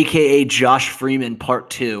 a.k.a. Josh Freeman, Part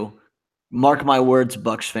 2. Mark my words,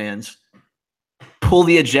 Bucks fans. Pull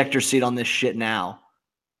the ejector seat on this shit now.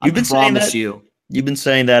 You've been saying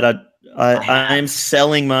that. I am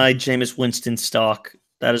selling my Jameis Winston stock.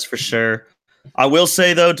 That is for sure. I will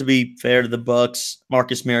say, though, to be fair to the Bucks,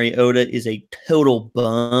 Marcus Mariota is a total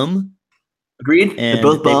bum. Agreed. They're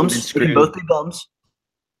both bums. They can both be bums.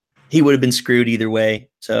 He would have been screwed either way.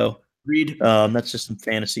 So agreed. That's just some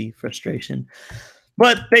fantasy frustration.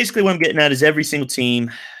 But basically what I'm getting at is every single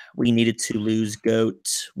team we needed to lose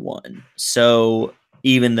GOAT won. So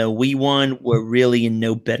even though we won, we're really in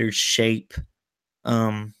no better shape.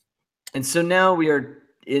 And so now we are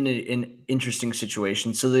in an interesting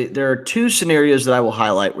situation. So there are 2 scenarios that I will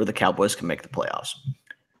highlight where the Cowboys can make the playoffs.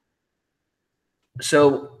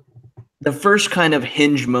 So the first kind of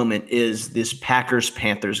hinge moment is this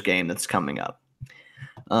Packers-Panthers game that's coming up.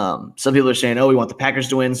 Some people are saying, we want the Packers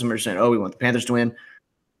to win. Some are saying, we want the Panthers to win.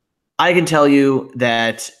 I can tell you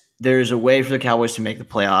that there's a way for the Cowboys to make the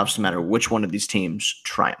playoffs no matter which one of these teams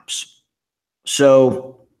triumphs.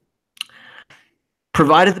 So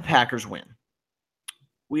provided the Packers win,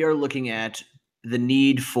 we are looking at the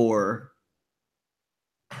need for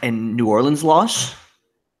a New Orleans loss,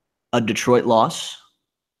 a Detroit loss,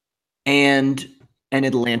 and an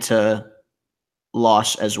Atlanta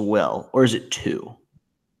loss as well. Or is it 2?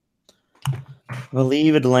 I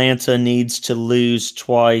believe Atlanta needs to lose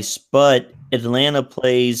twice, but Atlanta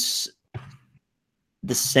plays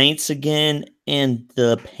the Saints again and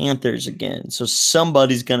the Panthers again. So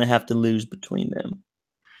somebody's going to have to lose between them.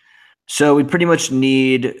 So we pretty much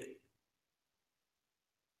need.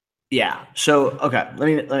 Yeah. So okay.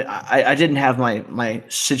 I didn't have my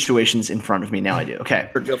situations in front of me. Now I do. Okay.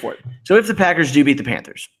 Go for it. So if the Packers do beat the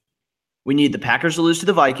Panthers, we need the Packers to lose to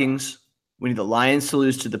the Vikings. We need the Lions to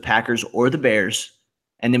lose to the Packers or the Bears,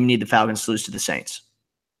 and then we need the Falcons to lose to the Saints.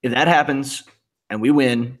 If that happens and we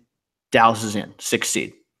win, Dallas is in, 6th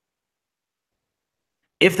seed.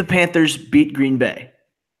 If the Panthers beat Green Bay,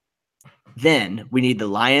 then we need the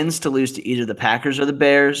Lions to lose to either the Packers or the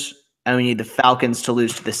Bears, and we need the Falcons to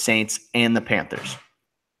lose to the Saints and the Panthers.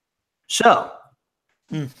 So,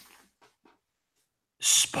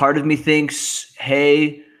 part of me thinks,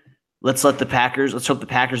 hey, let's hope the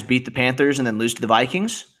Packers beat the Panthers and then lose to the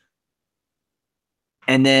Vikings.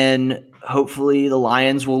 And then hopefully the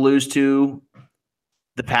Lions will lose to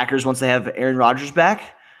the Packers once they have Aaron Rodgers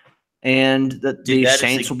back. And the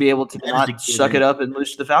Saints will be able to not suck it up and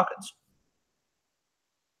lose to the Falcons.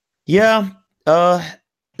 Yeah.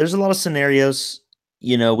 There's a lot of scenarios.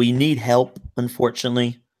 We need help,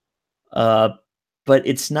 unfortunately. But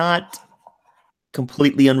it's not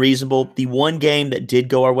completely unreasonable. The one game that did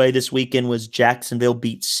go our way this weekend was Jacksonville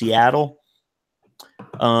beat Seattle.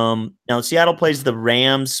 Now Seattle plays the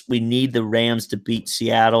Rams. We need the Rams to beat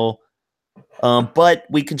Seattle. But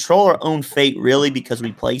we control our own fate, really, because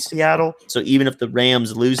we play Seattle. So even if the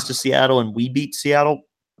Rams lose to Seattle and we beat Seattle,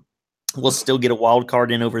 we'll still get a wild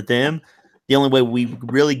card in over them. The only way we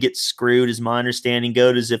really get screwed, as my understanding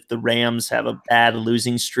goes, is if the Rams have a bad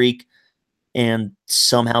losing streak and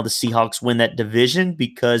somehow the Seahawks win that division,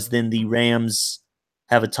 because then the Rams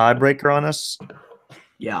have a tiebreaker on us.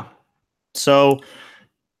 Yeah. So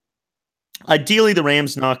ideally, the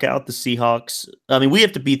Rams knock out the Seahawks. I mean, we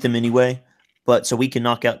have to beat them anyway, but so we can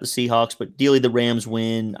knock out the Seahawks. But ideally, the Rams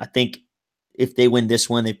win. I think if they win this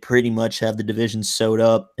one, they pretty much have the division sewed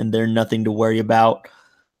up, and they're nothing to worry about.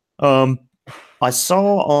 I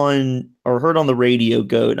saw or heard on the radio,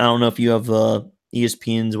 Goat. I don't know if you have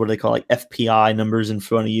ESPN's, what do they call, like FPI numbers in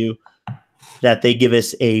front of you, that they give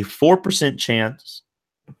us a 4% chance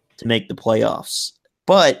to make the playoffs.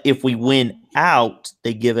 But if we win out,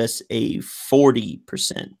 they give us a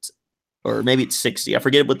 40%, or maybe it's 60. I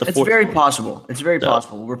forget what the. It's very possible. It's very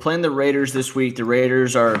possible. We're playing the Raiders this week. The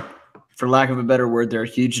Raiders are, for lack of a better word, they're a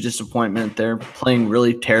huge disappointment. They're playing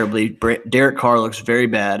really terribly. Derek Carr looks very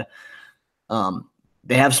bad.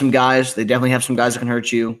 They have some guys. They definitely have some guys that can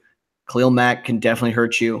hurt you. Khalil Mack can definitely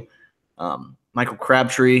hurt you. Michael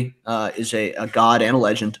Crabtree is a god and a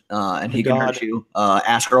legend, and he can hurt you.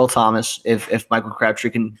 Ask Earl Thomas if Michael Crabtree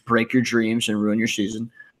can break your dreams and ruin your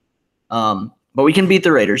season. But we can beat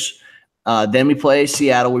the Raiders. Then we play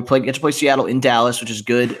Seattle. Get to play Seattle in Dallas, which is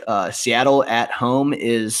good. Seattle at home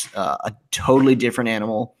is a totally different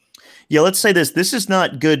animal. Yeah, let's say this. This is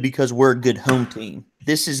not good because we're a good home team.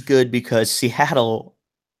 This is good because Seattle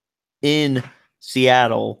in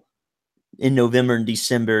November and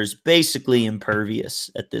December is basically impervious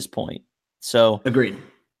at this point. So agreed.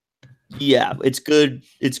 Yeah, it's good.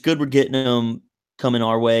 It's good we're getting them coming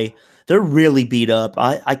our way. They're really beat up.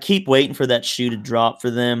 I keep waiting for that shoe to drop for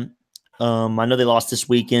them. I know they lost this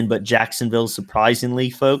weekend, but Jacksonville, surprisingly,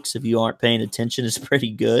 folks, if you aren't paying attention, is pretty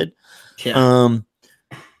good. Yeah.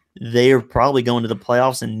 They are probably going to the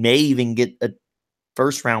playoffs and may even get a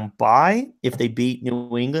first round bye if they beat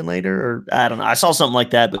New England later, or I don't know. I saw something like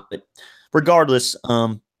that, but regardless,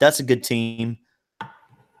 that's a good team.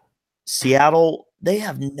 Seattle, they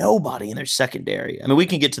have nobody in their secondary. I mean, we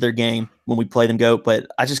can get to their game when we play them, but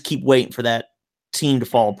I just keep waiting for that team to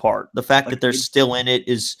fall apart. The fact that they're still in it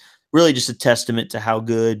is really just a testament to how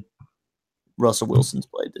good Russell Wilson's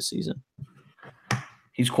played this season.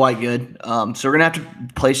 He's quite good. So we're going to have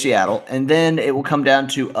to play Seattle, and then it will come down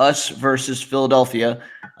to us versus Philadelphia,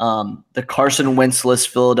 the Carson Wentz-less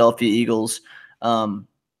Philadelphia Eagles.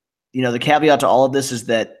 The caveat to all of this is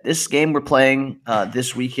that this game we're playing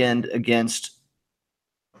this weekend against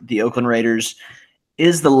the Oakland Raiders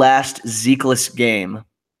is the last Zeke-less game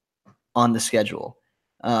on the schedule.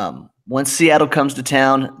 Once Seattle comes to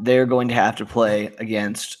town, they're going to have to play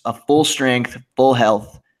against a full strength, full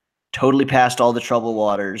health, totally past all the troubled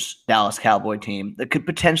waters Dallas Cowboy team that could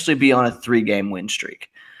potentially be on a 3-game win streak.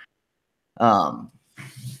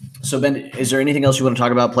 So, Ben, is there anything else you want to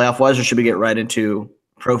talk about playoff-wise, or should we get right into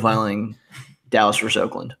profiling Dallas versus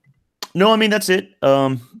Oakland? No, I mean, that's it.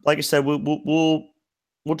 Like I said, we'll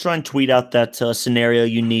try and tweet out that scenario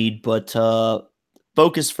you need, but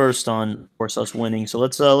focus first on, of course, us winning. So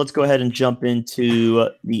let's go ahead and jump into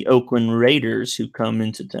the Oakland Raiders, who come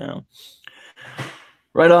into town.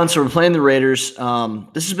 Right on. So we're playing the Raiders.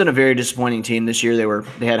 This has been a very disappointing team this year.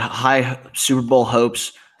 They had high Super Bowl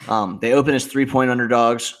hopes. They opened as 3-point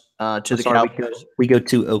underdogs to the Cowboys. We go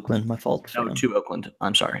to Oakland. My fault. No, to Oakland.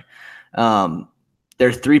 I'm sorry.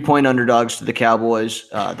 They're 3-point underdogs to the Cowboys.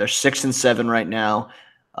 They're 6-7 right now.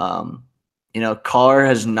 Carr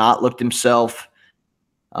has not looked himself.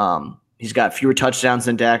 He's got fewer touchdowns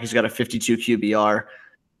than Dak. He's got a 52 QBR.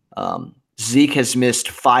 Zeke has missed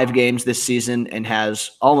 5 games this season and has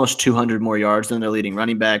almost 200 more yards than their leading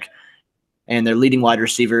running back. And their leading wide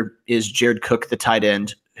receiver is Jared Cook, the tight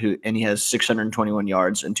end, and he has 621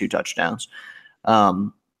 yards and 2 touchdowns.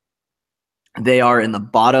 They are in the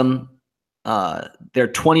bottom. They're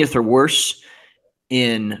 20th or worse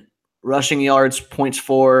in rushing yards, points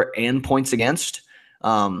for, and points against.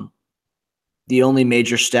 The only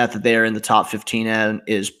major stat that they are in the top 15 in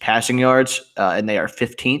is passing yards, and they are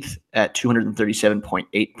 15th at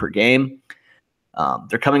 237.8 per game.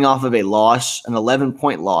 They're coming off of a loss, an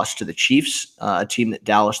 11-point loss to the Chiefs, a team that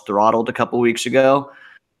Dallas throttled a couple weeks ago.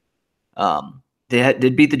 They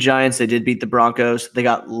did beat the Giants. They did beat the Broncos. They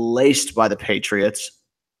got laced by the Patriots.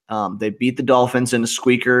 They beat the Dolphins in a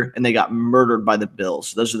squeaker, and they got murdered by the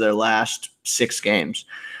Bills. Those are their last 6 games.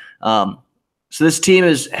 So this team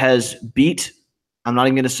has beat. I'm not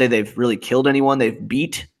even going to say they've really killed anyone. They've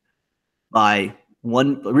beat by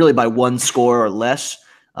one score or less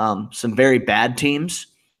some very bad teams,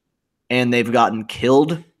 and they've gotten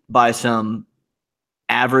killed by some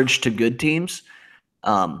average to good teams.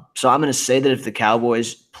 So I'm going to say that if the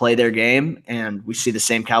Cowboys play their game and we see the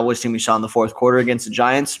same Cowboys team we saw in the fourth quarter against the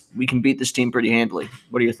Giants, we can beat this team pretty handily.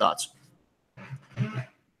 What are your thoughts?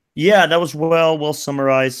 Yeah, that was well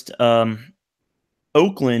summarized.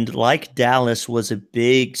 Oakland, like Dallas, was a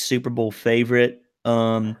big Super Bowl favorite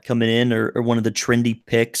coming in, or one of the trendy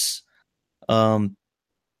picks.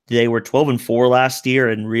 They were 12-4 last year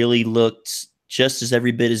and really looked just as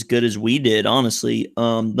every bit as good as we did, honestly.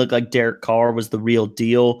 Looked like Derek Carr was the real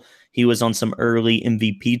deal. He was on some early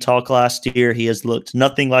MVP talk last year. He has looked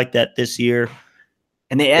nothing like that this year.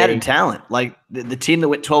 And they added talent. Like the team that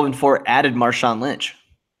went 12-4 added Marshawn Lynch.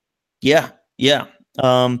 Yeah.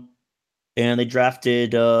 And they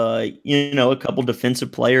drafted, a couple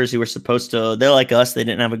defensive players who were supposed to. They're like us. They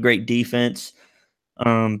didn't have a great defense.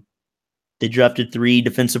 They drafted 3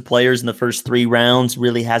 defensive players in the first 3 rounds.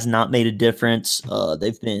 Really has not made a difference.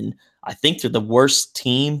 They've been, I think, they're the worst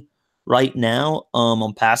team right now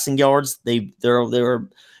on passing yards. They're going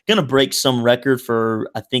to break some record for,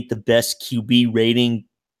 I think, the best QB rating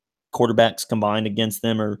quarterbacks combined against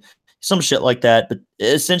them, or some shit like that. But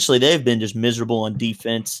essentially, they've been just miserable on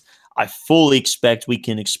defense. I fully expect we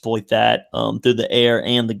can exploit that through the air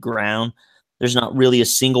and the ground. There's not really a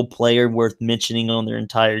single player worth mentioning on their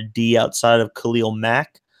entire D outside of Khalil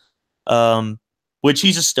Mack, which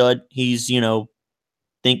he's a stud. He's, think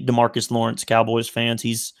DeMarcus Lawrence, Cowboys fans.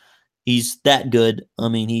 He's that good. I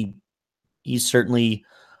mean, he's certainly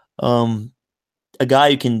a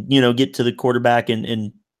guy who can, get to the quarterback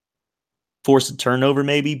and force a turnover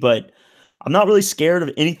maybe, but I'm not really scared of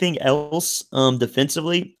anything else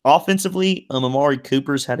defensively. Offensively, Amari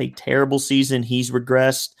Cooper's had a terrible season. He's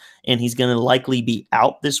regressed, and he's going to likely be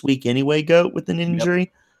out this week anyway, Goat, with an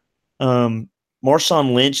injury. Yep.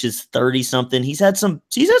 Marshawn Lynch is 30-something. He's had some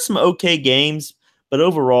okay games, but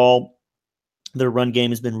overall, their run game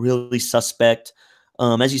has been really suspect.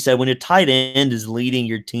 As you said, when your tight end is leading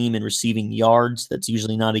your team in receiving yards, that's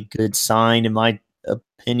usually not a good sign, in my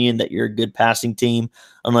opinion, that you're a good passing team,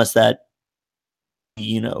 unless that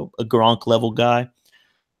a Gronk level guy.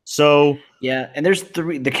 So yeah, and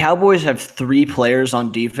the Cowboys have 3 players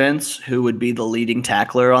on defense who would be the leading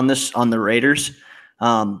tackler on the Raiders.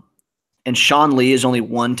 And Sean Lee is only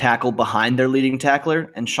 1 tackle behind their leading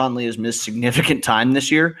tackler, and Sean Lee has missed significant time this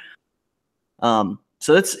year. So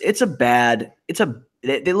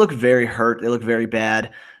they look very hurt. They look very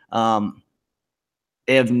bad.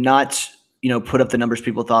 They have not, put up the numbers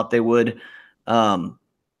people thought they would.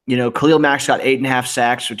 Khalil Mack's got 8.5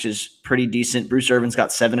 sacks, which is pretty decent. Bruce Irvin's got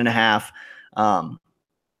 7.5.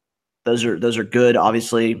 Those are good.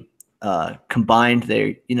 Obviously, combined,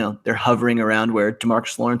 they're hovering around where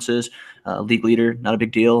DeMarcus Lawrence is, league leader. Not a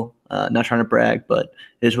big deal. Not trying to brag, but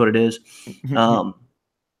it is what it is.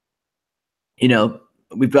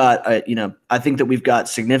 We've got, I think that we've got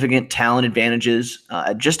significant talent advantages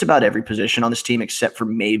at just about every position on this team, except for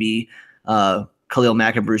maybe Khalil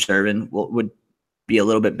Mack and Bruce Irvin would be a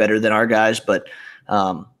little bit better than our guys. But,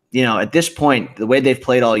 at this point, the way they've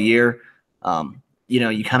played all year,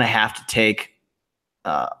 you kind of have to take,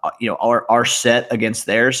 our set against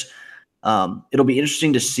theirs. It'll be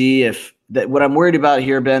interesting to see what I'm worried about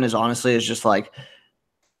here, Ben, is just like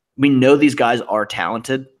we know these guys are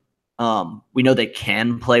talented. We know they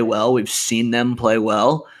can play well. We've seen them play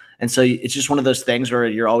well. And so it's just one of those things where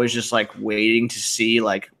you're always just like waiting to see,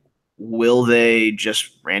 like, will they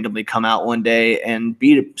just randomly come out one day and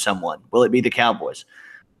beat someone? Will it be the Cowboys?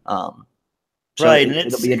 So right, and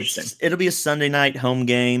it'll be interesting. It'll be a Sunday night home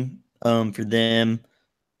game for them.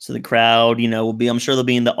 So the crowd, will be. I'm sure they'll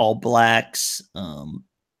be in the All Blacks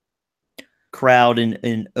crowd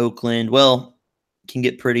in Oakland. Well, can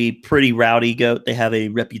get pretty rowdy. Goat. They have a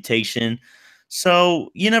reputation, so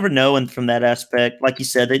you never know. And from that aspect, like you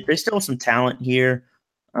said, they still have some talent here.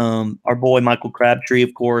 Our boy Michael Crabtree,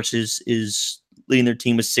 of course, is leading their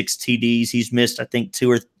team with 6 TDs. He's missed, I think,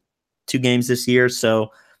 two games this year,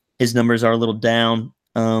 so his numbers are a little down.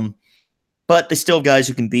 But they still have guys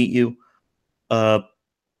who can beat you. But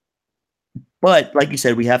like you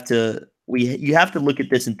said, you have to look at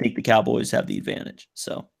this and think the Cowboys have the advantage.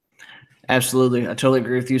 So, absolutely, I totally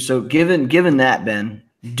agree with you. So, given that, Ben,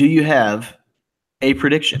 do you have a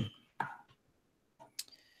prediction?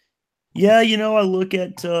 Yeah, I look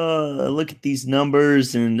at these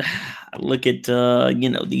numbers and I look at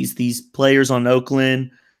these players on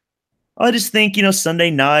Oakland. I just think,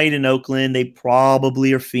 Sunday night in Oakland, they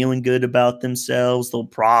probably are feeling good about themselves. They'll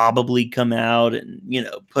probably come out and,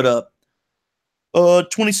 put up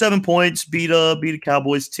 27 points, beat a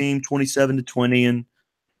Cowboys team 27-20, and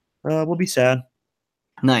we'll be sad.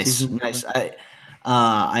 Nice.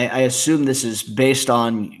 I assume this is based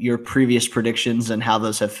on your previous predictions and how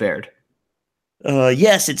those have fared.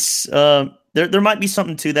 Yes, it's there might be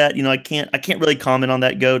something to that. I can't really comment on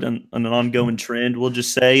that goat on an ongoing trend. We'll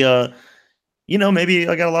just say maybe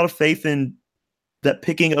I got a lot of faith in that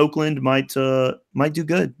picking Oakland might do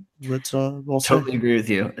good. Let's totally agree with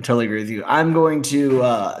you. I totally agree with you. I'm going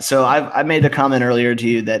to so I made a comment earlier to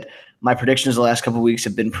you that my predictions the last couple of weeks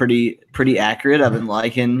have been pretty accurate. I've been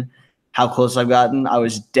liking how close I've gotten. I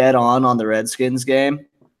was dead on the Redskins game.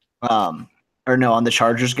 On the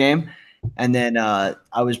Chargers game. And then I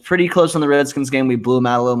was pretty close on the Redskins game. We blew them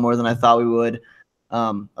out a little more than I thought we would.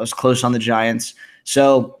 I was close on the Giants.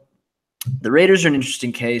 So the Raiders are an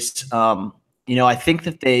interesting case. I think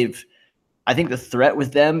that I think the threat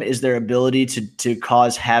with them is their ability to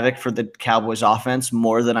cause havoc for the Cowboys offense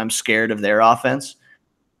more than I'm scared of their offense.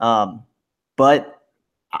 But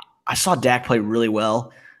I saw Dak play really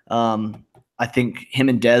well. I think him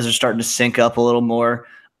and Dez are starting to sync up a little more.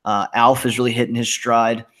 Alf is really hitting his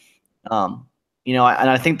stride. And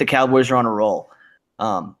I think the Cowboys are on a roll.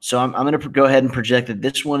 So I'm going to go ahead and project that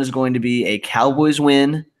this one is going to be a Cowboys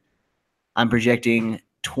win. I'm projecting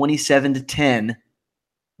 27-10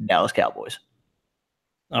 Dallas Cowboys.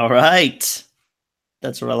 All right.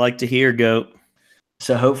 That's what I like to hear, Goat.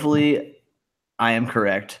 So hopefully I am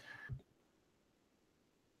correct.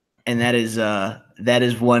 And that is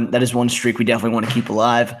one streak we definitely want to keep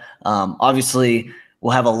alive. Obviously,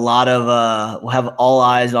 we'll have all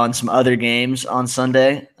eyes on some other games on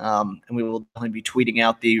Sunday, and we will definitely be tweeting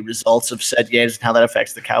out the results of said games and how that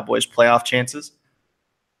affects the Cowboys' playoff chances.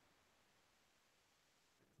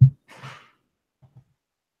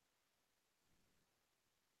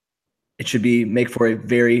 It should make for a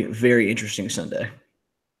very, very interesting Sunday.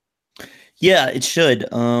 Yeah, it should.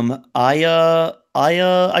 I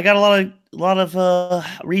got a lot of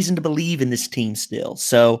reason to believe in this team still.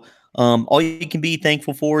 So, all you can be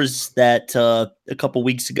thankful for is that a couple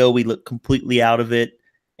weeks ago we looked completely out of it,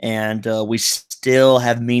 and we still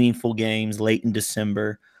have meaningful games late in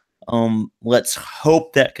December. Let's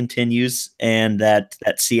hope that continues and that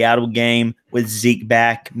Seattle game with Zeke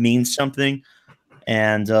back means something.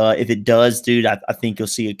 And if it does, dude, I think you'll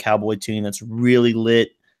see a Cowboy team that's really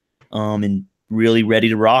lit and really ready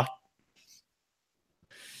to rock.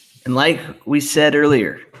 And like we said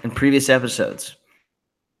earlier in previous episodes,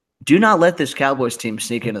 do not let this Cowboys team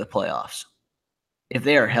sneak into the playoffs. If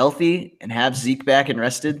they are healthy and have Zeke back and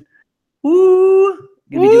rested, going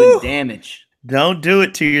to be doing damage. Don't do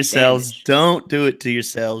it to yourselves. Don't do it to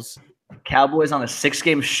yourselves. Cowboys on a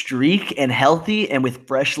 6-game streak and healthy and with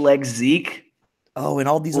fresh legs Zeke. Oh, and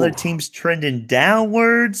all these other teams trending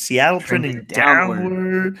downward. Seattle trending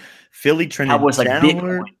downward. Philly trending Cowboys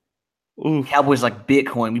downward. Like Cowboys like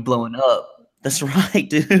Bitcoin. We blowing up. That's right,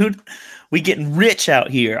 dude. We getting rich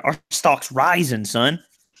out here. Our stock's rising, son.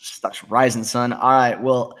 Stock's rising, son. All right.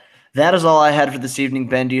 Well, that is all I had for this evening.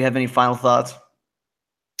 Ben, do you have any final thoughts?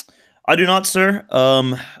 I do not, sir.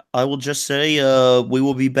 I will just say we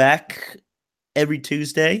will be back every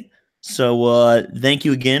Tuesday. So thank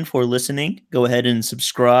you again for listening. Go ahead and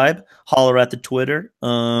subscribe. Holler at the Twitter.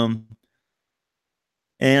 And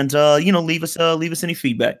leave us any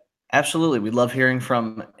feedback. Absolutely. We love hearing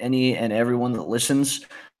from any and everyone that listens.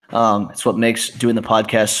 It's what makes doing the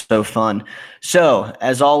podcast so fun. So,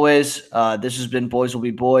 as always, this has been Boys Will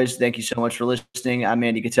Be Boys. Thank you so much for listening. I'm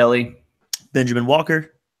Andy Catelli. Benjamin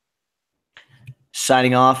Walker.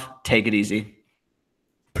 Signing off. Take it easy.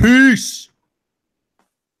 Peace.